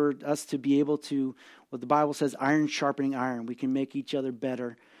that's for us to be able to, what the Bible says, iron sharpening iron. We can make each other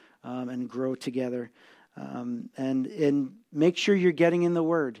better and grow together. And make sure you're getting in the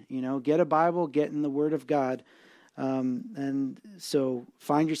Word. Get a Bible, get in the Word of God. And so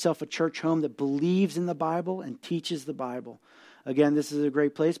find yourself a church home that believes in the Bible and teaches the Bible. Again, this is a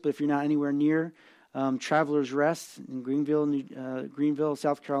great place, but if you're not anywhere near Travelers Rest in Greenville,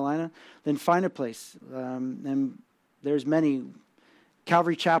 South Carolina, then find a place. And there's many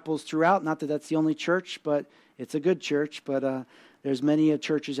Calvary chapels throughout. Not that that's the only church, but it's a good church. But there's many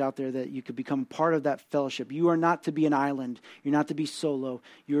churches out there that you could become part of that fellowship. You are not to be an island. You're not to be solo.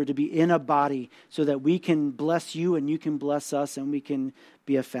 You are to be in a body so that we can bless you and you can bless us and we can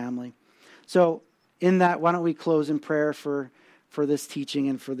be a family. So in that, why don't we close in prayer for this teaching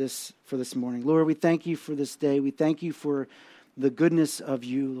and for this morning. Lord, we thank you for this day. We thank you for the goodness of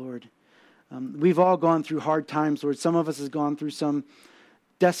you, Lord. We've all gone through hard times, Lord. Some of us have gone through some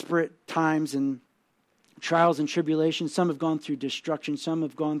desperate times and trials and tribulations. Some have gone through destruction. Some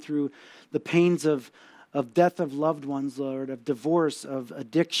have gone through the pains of death of loved ones, Lord, of divorce, of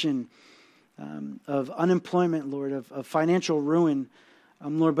addiction, of unemployment, Lord, of financial ruin,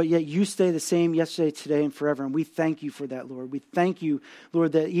 Lord. But yet you stay the same yesterday, today, and forever. And we thank you for that, Lord. We thank you,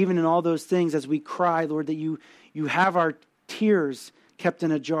 Lord, that even in all those things, as we cry, Lord, that you have our tears kept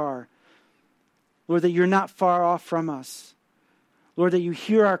in a jar. Lord, that you're not far off from us. Lord, that you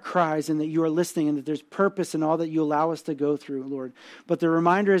hear our cries and that you are listening and that there's purpose in all that you allow us to go through, Lord. But the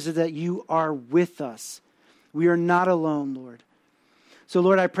reminder is that you are with us. We are not alone, Lord. So,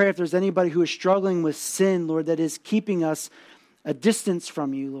 Lord, I pray if there's anybody who is struggling with sin, Lord, that is keeping us a distance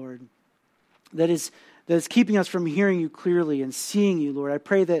from you, Lord, that is keeping us from hearing you clearly and seeing you, Lord. I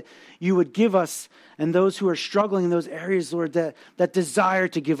pray that you would give us and those who are struggling in those areas, Lord, that desire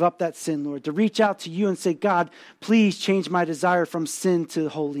to give up that sin, Lord, to reach out to you and say, God, please change my desire from sin to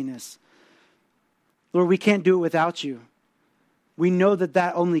holiness. Lord, we can't do it without you. We know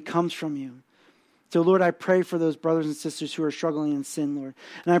that only comes from you. So, Lord, I pray for those brothers and sisters who are struggling in sin, Lord.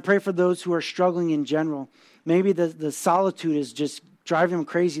 And I pray for those who are struggling in general. Maybe the solitude is just driving them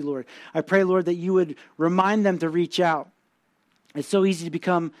crazy, Lord. I pray, Lord, that you would remind them to reach out. It's so easy to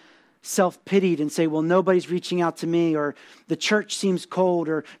become self-pitied and say, well, nobody's reaching out to me, or the church seems cold,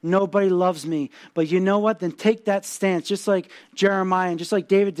 or nobody loves me. But you know what? Then take that stance, just like Jeremiah and just like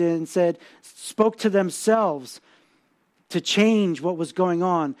David did and spoke to themselves. to change what was going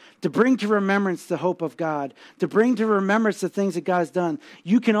on, to bring to remembrance the hope of God, to bring to remembrance the things that God's done,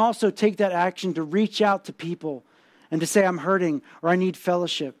 you can also take that action to reach out to people and to say, I'm hurting or I need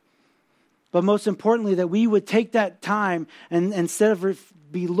fellowship. But most importantly, that we would take that time and instead of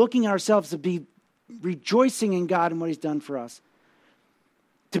be looking at ourselves, to be rejoicing in God and what he's done for us.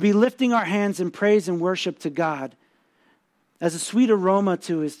 To be lifting our hands in praise and worship to God as a sweet aroma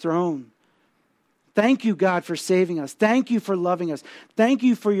to his throne. Thank you, God, for saving us. Thank you for loving us. Thank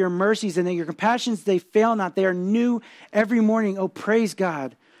you for your mercies and that your compassions, they fail not. They are new every morning. Oh, praise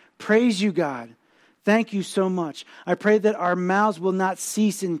God. Praise you, God. Thank you so much. I pray that our mouths will not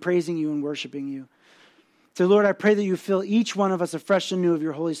cease in praising you and worshiping you. So, Lord, I pray that you fill each one of us afresh and new of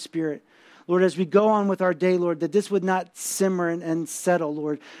your Holy Spirit. Lord, as we go on with our day, Lord, that this would not simmer and settle,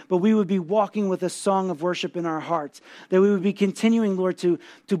 Lord, but we would be walking with a song of worship in our hearts, that we would be continuing, Lord, to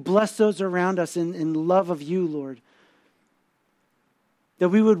bless those around us in love of you, Lord. That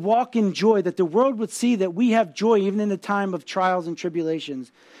we would walk in joy, that the world would see that we have joy even in the time of trials and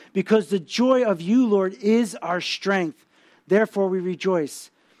tribulations, because the joy of you, Lord, is our strength. Therefore, we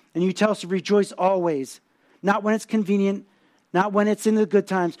rejoice. And you tell us to rejoice always, not when it's convenient, not when it's in the good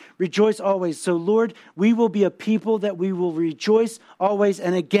times. Rejoice always. So, Lord, we will be a people that we will rejoice always.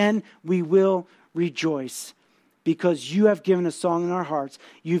 And again, we will rejoice because you have given a song in our hearts.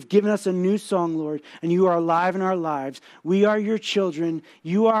 You've given us a new song, Lord, and you are alive in our lives. We are your children.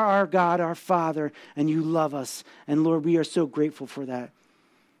 You are our God, our Father, and you love us. And, Lord, we are so grateful for that.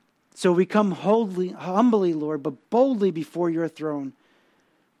 So we come humbly, Lord, but boldly before your throne.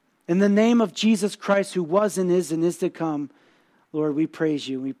 In the name of Jesus Christ, who was and is to come, Lord, we praise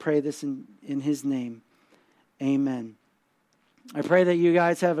you. We pray this in his name. Amen. I pray that you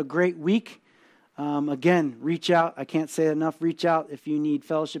guys have a great week. Again, reach out. I can't say it enough. Reach out if you need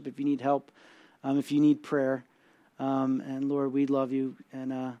fellowship, if you need help, if you need prayer. And Lord, we love you.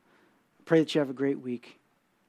 And pray that you have a great week.